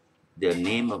type the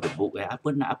name of the book.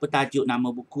 Apa tajuk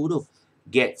nama buku tu?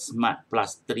 Get Smart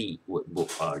Plus 3 Workbook.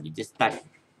 Or you just type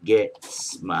Get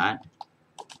Smart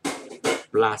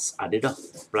Plus, ada dah,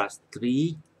 Plus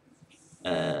 3.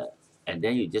 And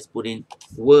then you just put in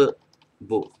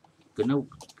workbook.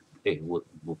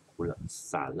 Workbook pula.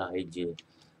 Salah je.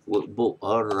 Workbook.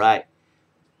 Alright.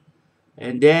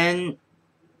 And then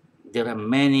there are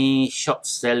many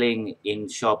shops selling in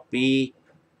Shopee.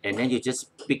 And then you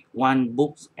just pick one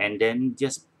book and then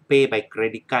just pay by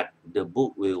credit card. The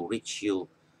book will reach you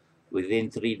within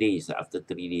 3 days, after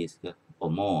 3 days or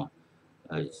more.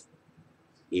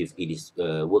 If it is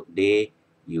work day,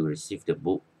 you receive the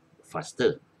book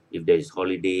faster. If there is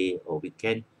holiday or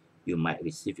weekend, you might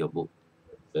receive your book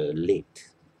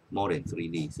late, more than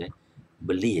 3 days.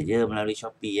 Beli aja melalui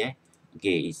Shopee.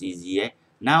 Okay, it's easy.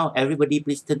 Now, everybody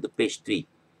please turn to page 3.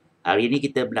 Hari ni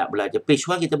kita nak belajar. Page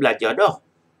 1 kita belajar dah.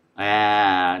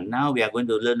 Now we are going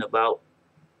to learn about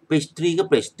page 3 ke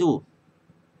page 2?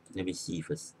 Let me see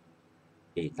first.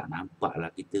 Tak nampak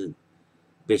lah kita.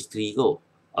 Page 3 go.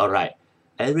 Alright.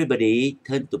 Everybody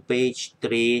turn to page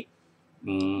 3.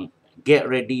 Get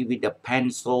ready with the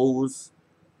pencils.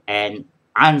 and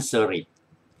answer it.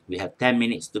 We have 10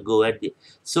 minutes to go at it.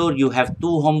 So you have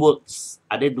 2 homeworks.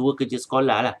 Ada 2 kerja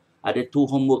sekolah lah. Ada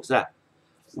 2 homeworks lah.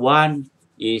 One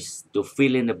is to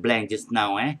fill in the blank just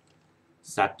now.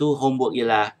 Satu homework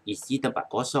ialah isi tempat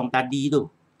kosong tadi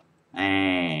tu.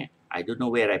 I don't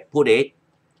know where I put it.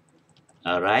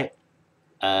 Alright.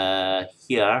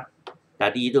 Here.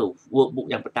 Tadi tu.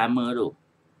 Workbook yang pertama tu.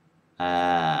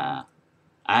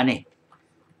 Ni.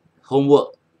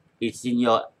 Homework is in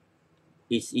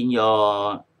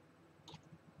your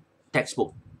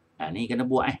textbook. Ni kena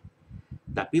buat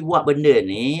Tapi buat benda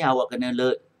ni awak kena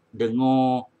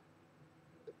dengar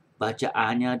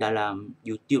bacaannya dalam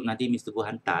YouTube. Nanti Mr. Go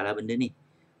hantarlah benda ni.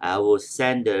 I will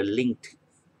send the link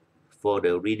for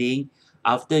the reading.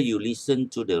 After you listen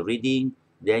to the reading,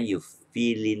 then you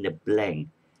fill in the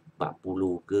blank.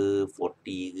 40 ke,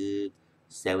 40 ke,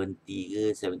 70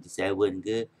 ke, 77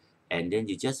 ke, and then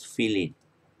you just fill in.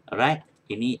 Alright?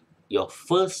 Ini your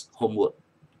first homework.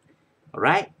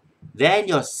 Alright? Then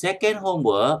your second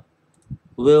homework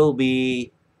will be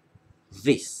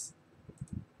this.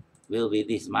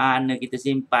 Mana kita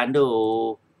simpan tu?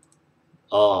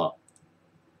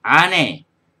 Ni.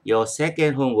 Your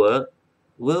second homework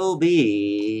will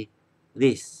be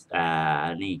this.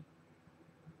 Ni.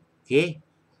 Okay?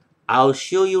 I'll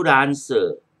show you the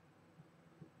answer.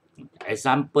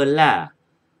 Example lah.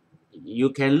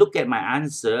 You can look at my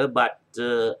answer, but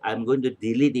I'm going to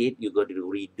delete it. You're going to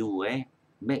redo.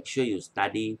 Make sure you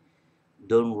study.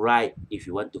 Don't write if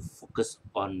you want to focus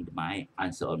on my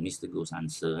answer, on Mr. Go's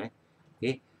answer.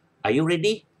 Okay? Are you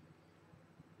ready?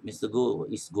 Mr. Go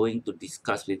is going to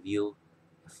discuss with you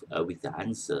with the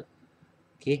answer.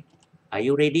 Okay? Are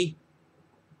you ready?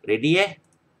 Ready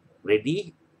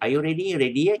Ready? Are you ready?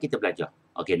 Ready kita belajar.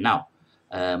 Okay, now.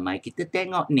 Mari kita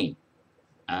tengok ni.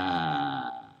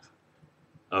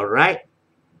 Alright.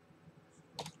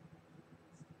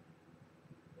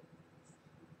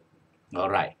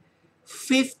 Alright.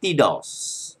 $50.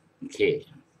 Okay.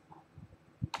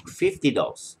 $50.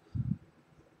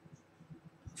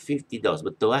 $50.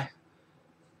 Betul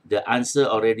The answer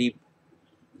already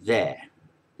there.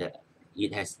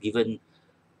 It has given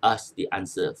us the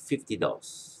answer. $50.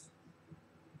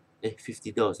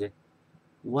 $50.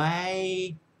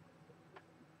 Why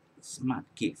smart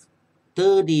gift?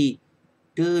 30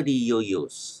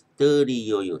 yo-yos. 30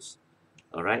 yo-yos.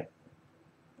 Alright.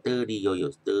 30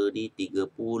 yo-yos. 30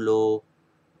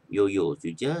 yo-yos.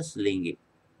 You just link it.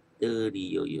 30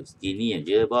 yo-yos. Gini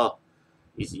aja, boh.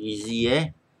 It's easy,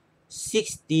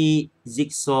 60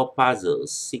 jigsaw puzzles.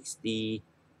 60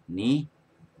 ni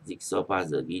jigsaw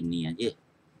puzzle. Gini aja.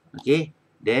 Okay.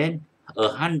 Then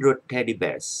 100 teddy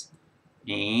bears.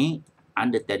 Ni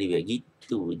 100 teddy bear.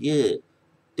 Gitu je.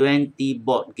 20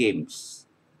 board games.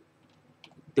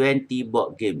 20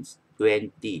 board games.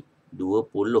 20.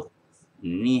 20.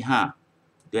 Ni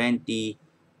 20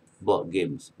 board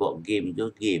games. Board game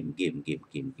tu game.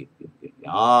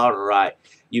 Alright.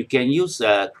 You can use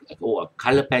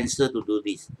color pencil to do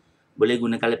this. Boleh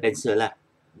guna color pencil lah.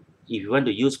 If you want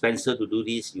to use pencil to do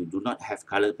this, you do not have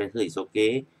color pencil, it's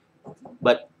okay.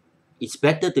 But it's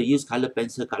better to use color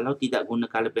pencil. Kalau tidak guna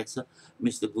color pencil,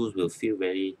 Mr. Goose will feel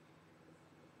very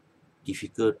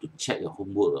difficult to check your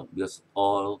homework because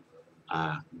all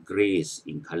are grays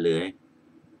in color.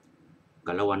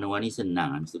 Kalau warna-warni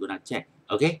senang, Mr. Goose nak check.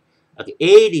 Okay? Okay,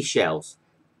 80 shells.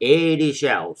 80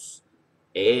 shells.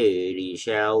 80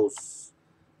 shells.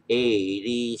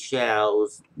 80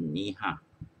 shells. Ni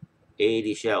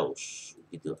 80 shells.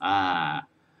 Gitu.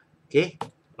 Okay?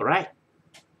 Alright?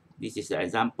 This is the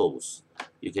examples.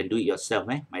 You can do it yourself,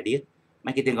 my dear.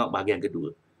 Mari kita tengok bahagian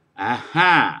kedua.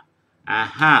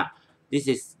 This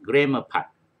is grammar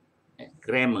part.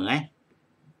 Grammar,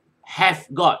 Have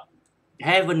got.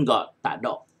 Haven't got. Tak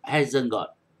ada. Hasn't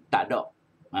got. Tak ada.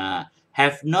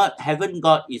 Have not, haven't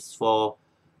got is for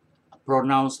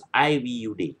pronouns I, we,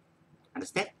 you, they.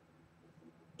 Understand?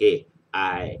 Okay.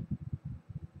 I,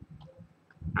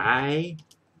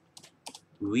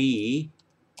 we,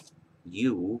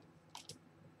 you,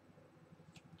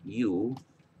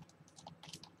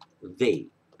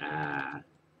 they.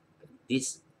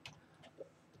 This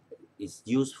is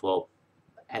used for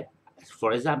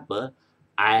example,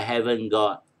 I haven't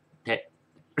got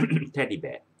teddy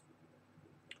bear.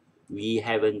 We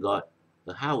haven't got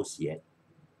a house yet.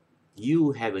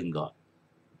 You haven't got.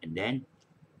 And then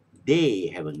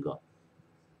they haven't got.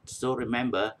 So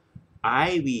remember,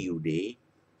 I, we, you, they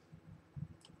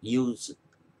use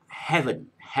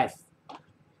haven't, have.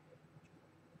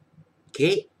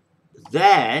 Okay.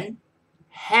 Then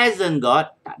hasn't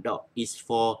got, tak ada, is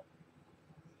for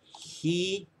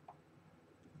he,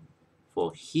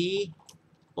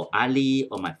 or Ali,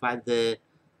 or my father,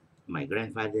 my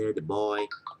grandfather, the boy,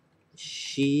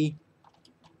 she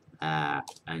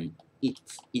and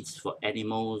eats for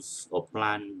animals or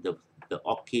plant the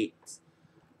orchids,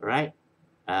 right?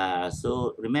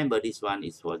 So remember, this one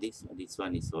is for this, this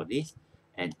one is for this,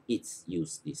 and it's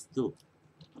use this too.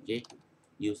 Okay,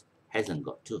 use hasn't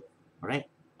got to. All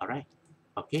right,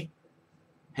 okay,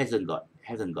 hasn't got.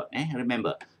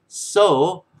 Remember.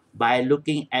 So by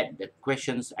looking at the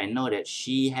questions, I know that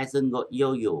she hasn't got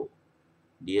yo-yo.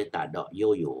 Dia tak ada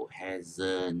yo-yo.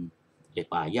 Hasn't.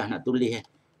 Payah nak tulis.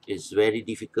 It's very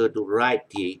difficult to write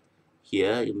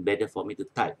here. It's better for me to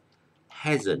type.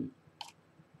 Hasn't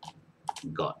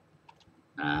got.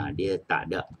 Dia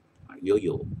tak ada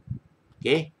yo-yo.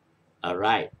 Okay.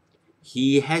 Alright.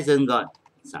 He hasn't got.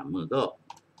 Sama kok.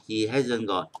 He hasn't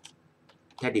got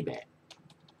teddy bear.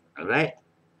 Alright.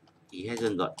 He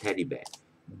hasn't got teddy bear.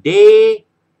 They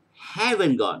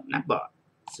haven't got. Nampak?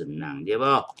 Senang je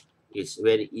boh. It's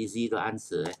very easy to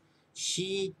answer.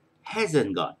 She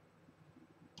hasn't got.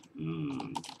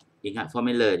 Ingat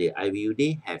formula dia. I, will,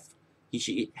 they, have. He,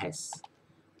 she, it, has.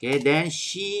 Okay, then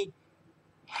she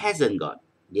hasn't got.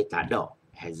 Dia tak ada.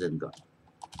 Hasn't got.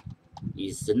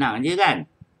 It's senang je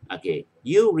kan? Okay,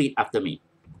 you read after me.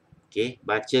 Okay,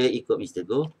 baca ikut Mr.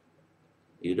 Go.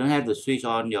 You don't have to switch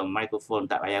on your microphone.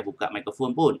 Tak payah buka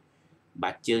microphone pun.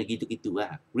 Baca gitu-gitu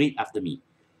lah. Read after me.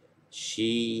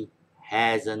 She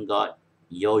hasn't got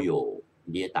yo-yo.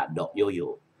 Dia tak ada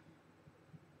yo-yo.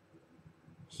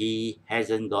 He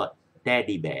hasn't got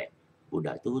teddy bear.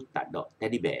 Budak tu tak ada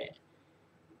teddy bear.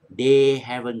 They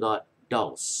haven't got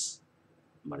dolls.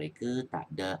 Mereka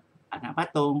tak ada anak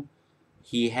patung.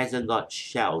 He hasn't got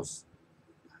shells.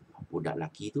 Budak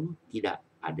lelaki tu tidak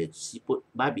ada siput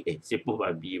babi. Siput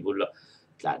babi pula.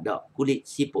 Tak ada kulit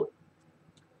siput.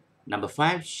 Number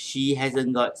 5, she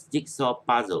hasn't got jigsaw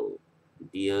puzzle.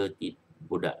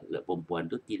 Budak perempuan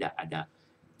tu tidak ada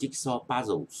jigsaw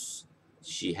puzzles.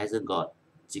 She hasn't got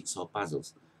jigsaw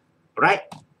puzzles. Right?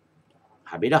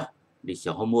 Habis dah. This is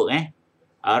your homework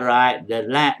Alright, the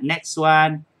next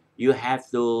one you have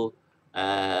to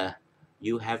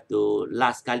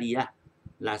last kali lah.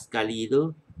 Last kali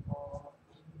tu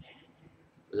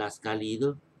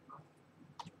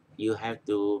you have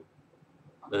to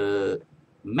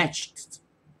match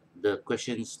the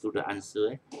questions to the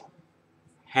answer.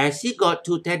 Has he got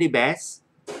 2 teddy bears?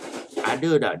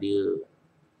 Ada tak dia?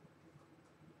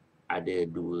 Ada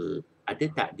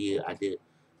tak dia ada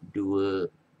 2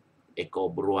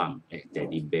 ekor beruang?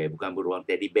 Teddy bear, bukan beruang,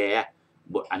 teddy bear lah.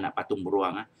 Anak patung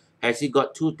beruang. Has he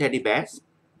got 2 teddy bears?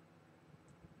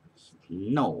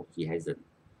 No, he hasn't.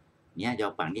 Ni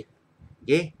jawapan dia.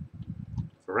 Okay.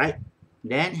 Right.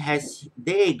 Then has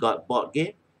they got board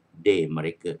game?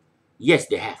 Mereka. Yes,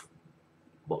 they have.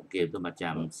 Board game tu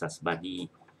macam sasbadi.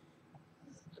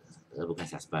 Bukan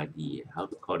sasbadi. How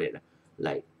to call it?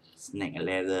 Like snake and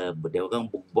ladder. Dia orang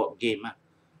board game lah.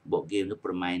 Board game tu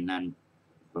permainan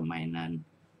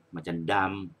macam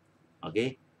dam.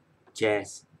 Okay.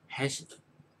 Chess. Has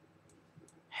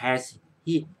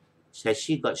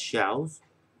she got shells?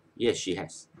 Yes, she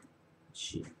has.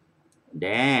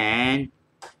 Then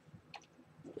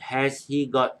has he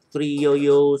got 3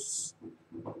 yo-yos?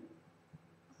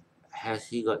 Has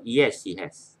he got? Yes, he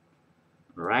has.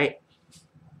 Right.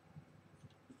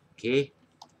 Okay.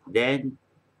 Then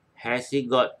has he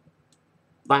got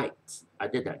bikes?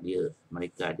 Ada tak dia?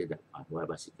 Mereka ada tak buat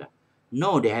basikal?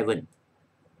 No, they haven't.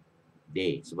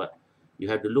 Sebab you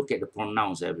have to look at the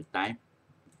pronouns every time.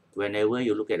 Whenever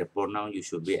you look at the pronoun, you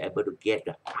should be able to get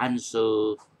the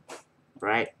answer.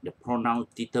 Right? The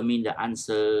pronoun determine the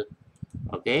answer.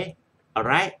 Okay?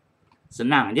 Alright?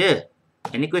 Senang je.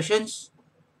 Any questions?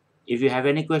 If you have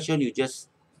any question, you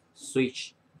just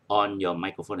switch on your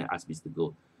microphone and ask Mr.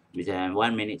 Go. We have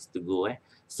 1 minute to go.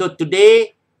 So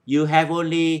today, you have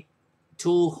only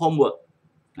 2 homework.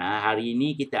 Hari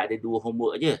ini kita ada 2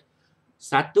 homework je.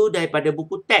 Satu daripada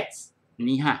buku teks.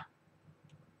 Ni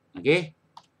Okay?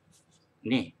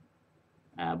 Ni.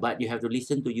 But you have to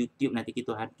listen to YouTube. Nanti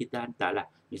kita hantarlah.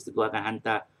 Mr. Go akan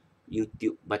hantar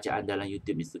YouTube, bacaan dalam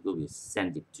YouTube. Mr. Go will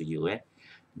send it to you.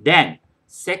 Then,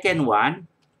 second one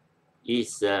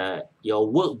is your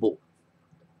workbook.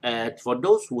 For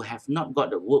those who have not got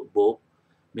the workbook,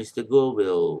 Mr. Go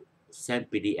will send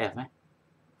PDF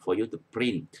for you to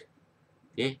print.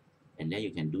 Okay? And then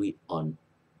you can do it on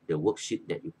the worksheet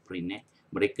that you print.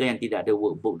 Mereka yang tidak ada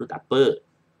workbook tu tak apa.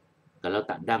 Kalau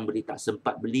tak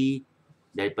sempat beli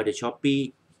daripada Shopee,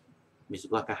 Mr.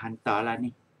 Go akan hantarlah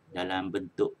ni dalam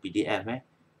bentuk PDF.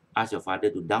 Ask your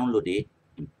father to download it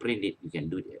and print it. You can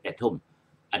do it at home.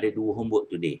 Ada 2 homework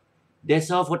today.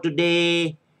 That's all for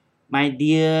today. My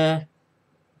dear,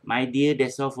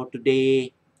 that's all for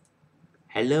today.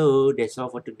 Hello, that's all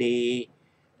for today.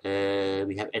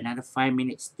 We have another 5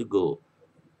 minutes to go.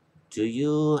 Do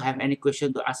you have any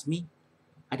question to ask me?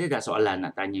 Ada tak soalan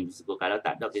nak tanya Mr. Go? Kalau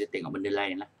tak ada, kita tengok benda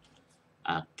lain lah.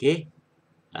 Okay.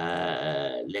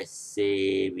 Let's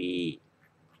say we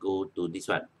go to this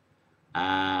one.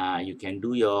 You can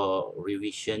do your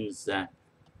revisions. There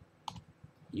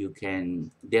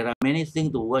are many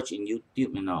things to watch in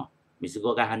YouTube, you know. Mr.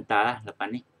 Go akan hantar lah lepas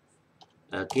ni.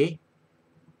 Okay.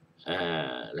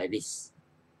 Like this.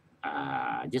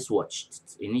 Just watch.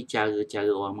 Ini cara-cara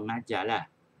orang mengajar lah.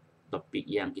 Topik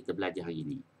yang kita belajar hari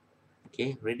ni.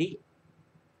 Okay, ready?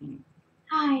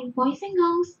 Hi, boys and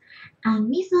girls. I'm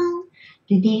Mison.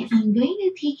 Today I'm going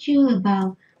to teach you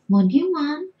about Module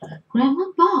 1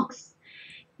 Grammar Box.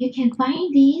 You can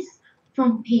find this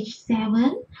from page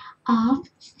 7 of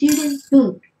Student's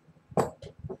Book.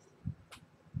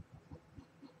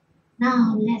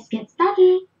 Now let's get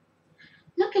started.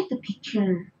 Look at the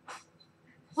picture.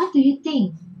 What do you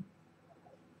think?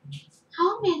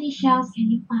 How many shells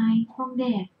can you find from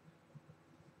there?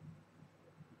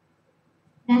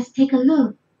 Let's take a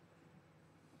look.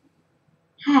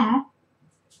 Have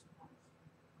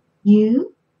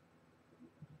you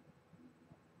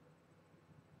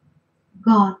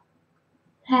got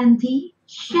plenty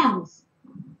shells?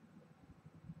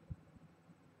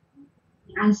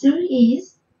 The answer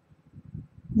is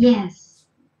yes,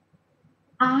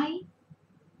 I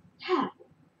have.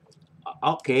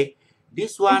 Okay,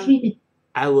 this Let's one read it.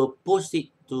 I will post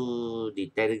it to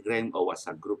the Telegram or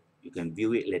WhatsApp group. You can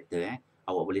view it later.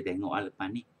 Awak boleh tengok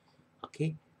lepas ni.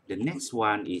 Okay. The next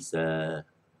one is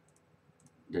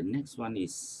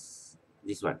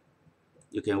this one.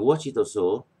 You can watch it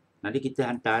also. Nanti kita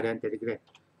hantar dalam Telegram.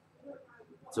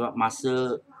 Sebab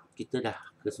masa kita dah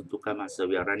kesuntukan masa.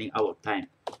 We are running out of time.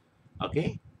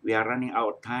 Okay. We are running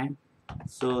out of time.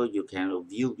 So you can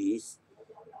view this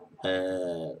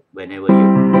whenever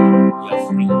you're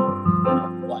free.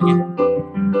 Buatnya.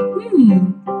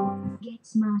 Get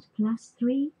Smart plus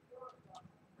 3.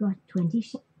 Got 20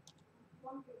 shells.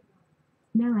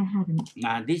 No, I haven't.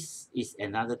 Now, this is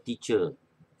another teacher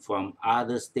from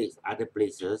other states, other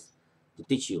places to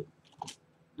teach you.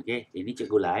 Okay, ini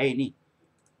cikgu lain ni.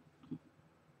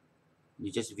 You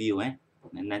just view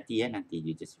nanti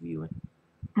you just view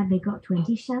Have they got 20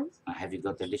 shells? Have you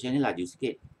got tradition ni laju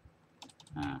sikit.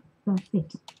 Got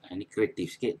 50. Ini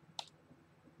kreatif sikit.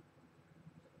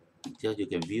 So you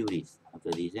can view this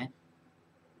after this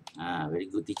very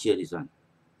good teacher this one.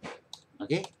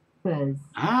 Okay.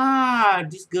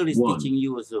 This girl is One. teaching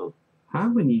you also. How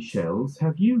many shells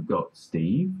have you got,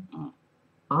 Steve?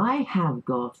 I have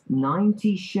got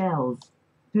 90 shells.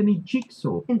 Any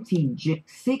jigsaw? 60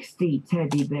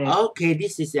 teddy bears. Okay,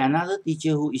 this is another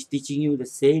teacher who is teaching you the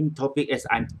same topic as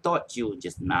I taught you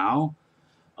just now.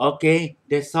 Okay,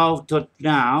 that's all for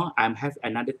now. I have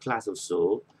another class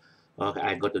also. Okay,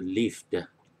 I got to leave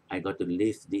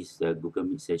this Google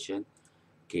Meet session.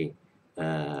 Okay,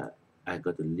 I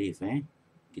got to leave.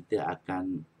 Kita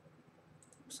akan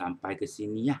sampai ke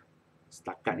sini ya.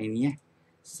 Setakat ini ya.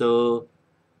 So,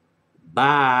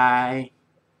 bye.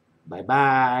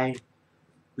 Bye-bye.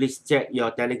 Please check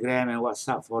your Telegram and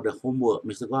WhatsApp for the homework.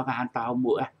 Mr. Go akan hantar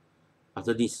homework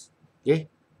after this. Okay?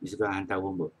 Mr. Go akan hantar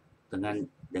homework dengan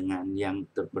yang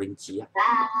terperinci ya.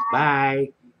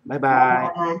 Bye.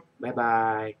 Bye-bye.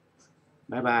 Bye-bye.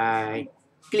 Bye-bye.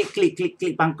 Klik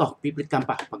pangkah. Klik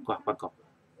pangkah.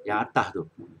 Yang atas tu.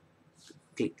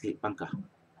 Klik pangkah.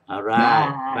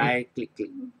 Alright. Bye. Klik.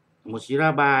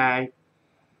 Musyirah, bye.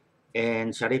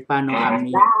 And Sharifah no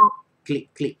Amni.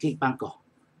 Klik pangkah.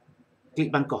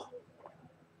 Klik pangkah.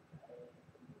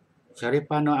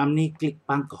 Sharifah no Amni klik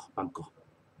pangkah.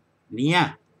 Ni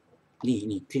ya.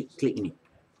 Ni klik ni.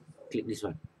 Klik this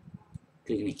one.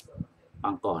 Klik ni.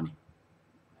 Pangkah ni.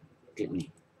 Klik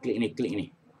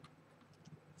ni.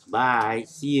 Bye.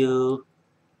 See you.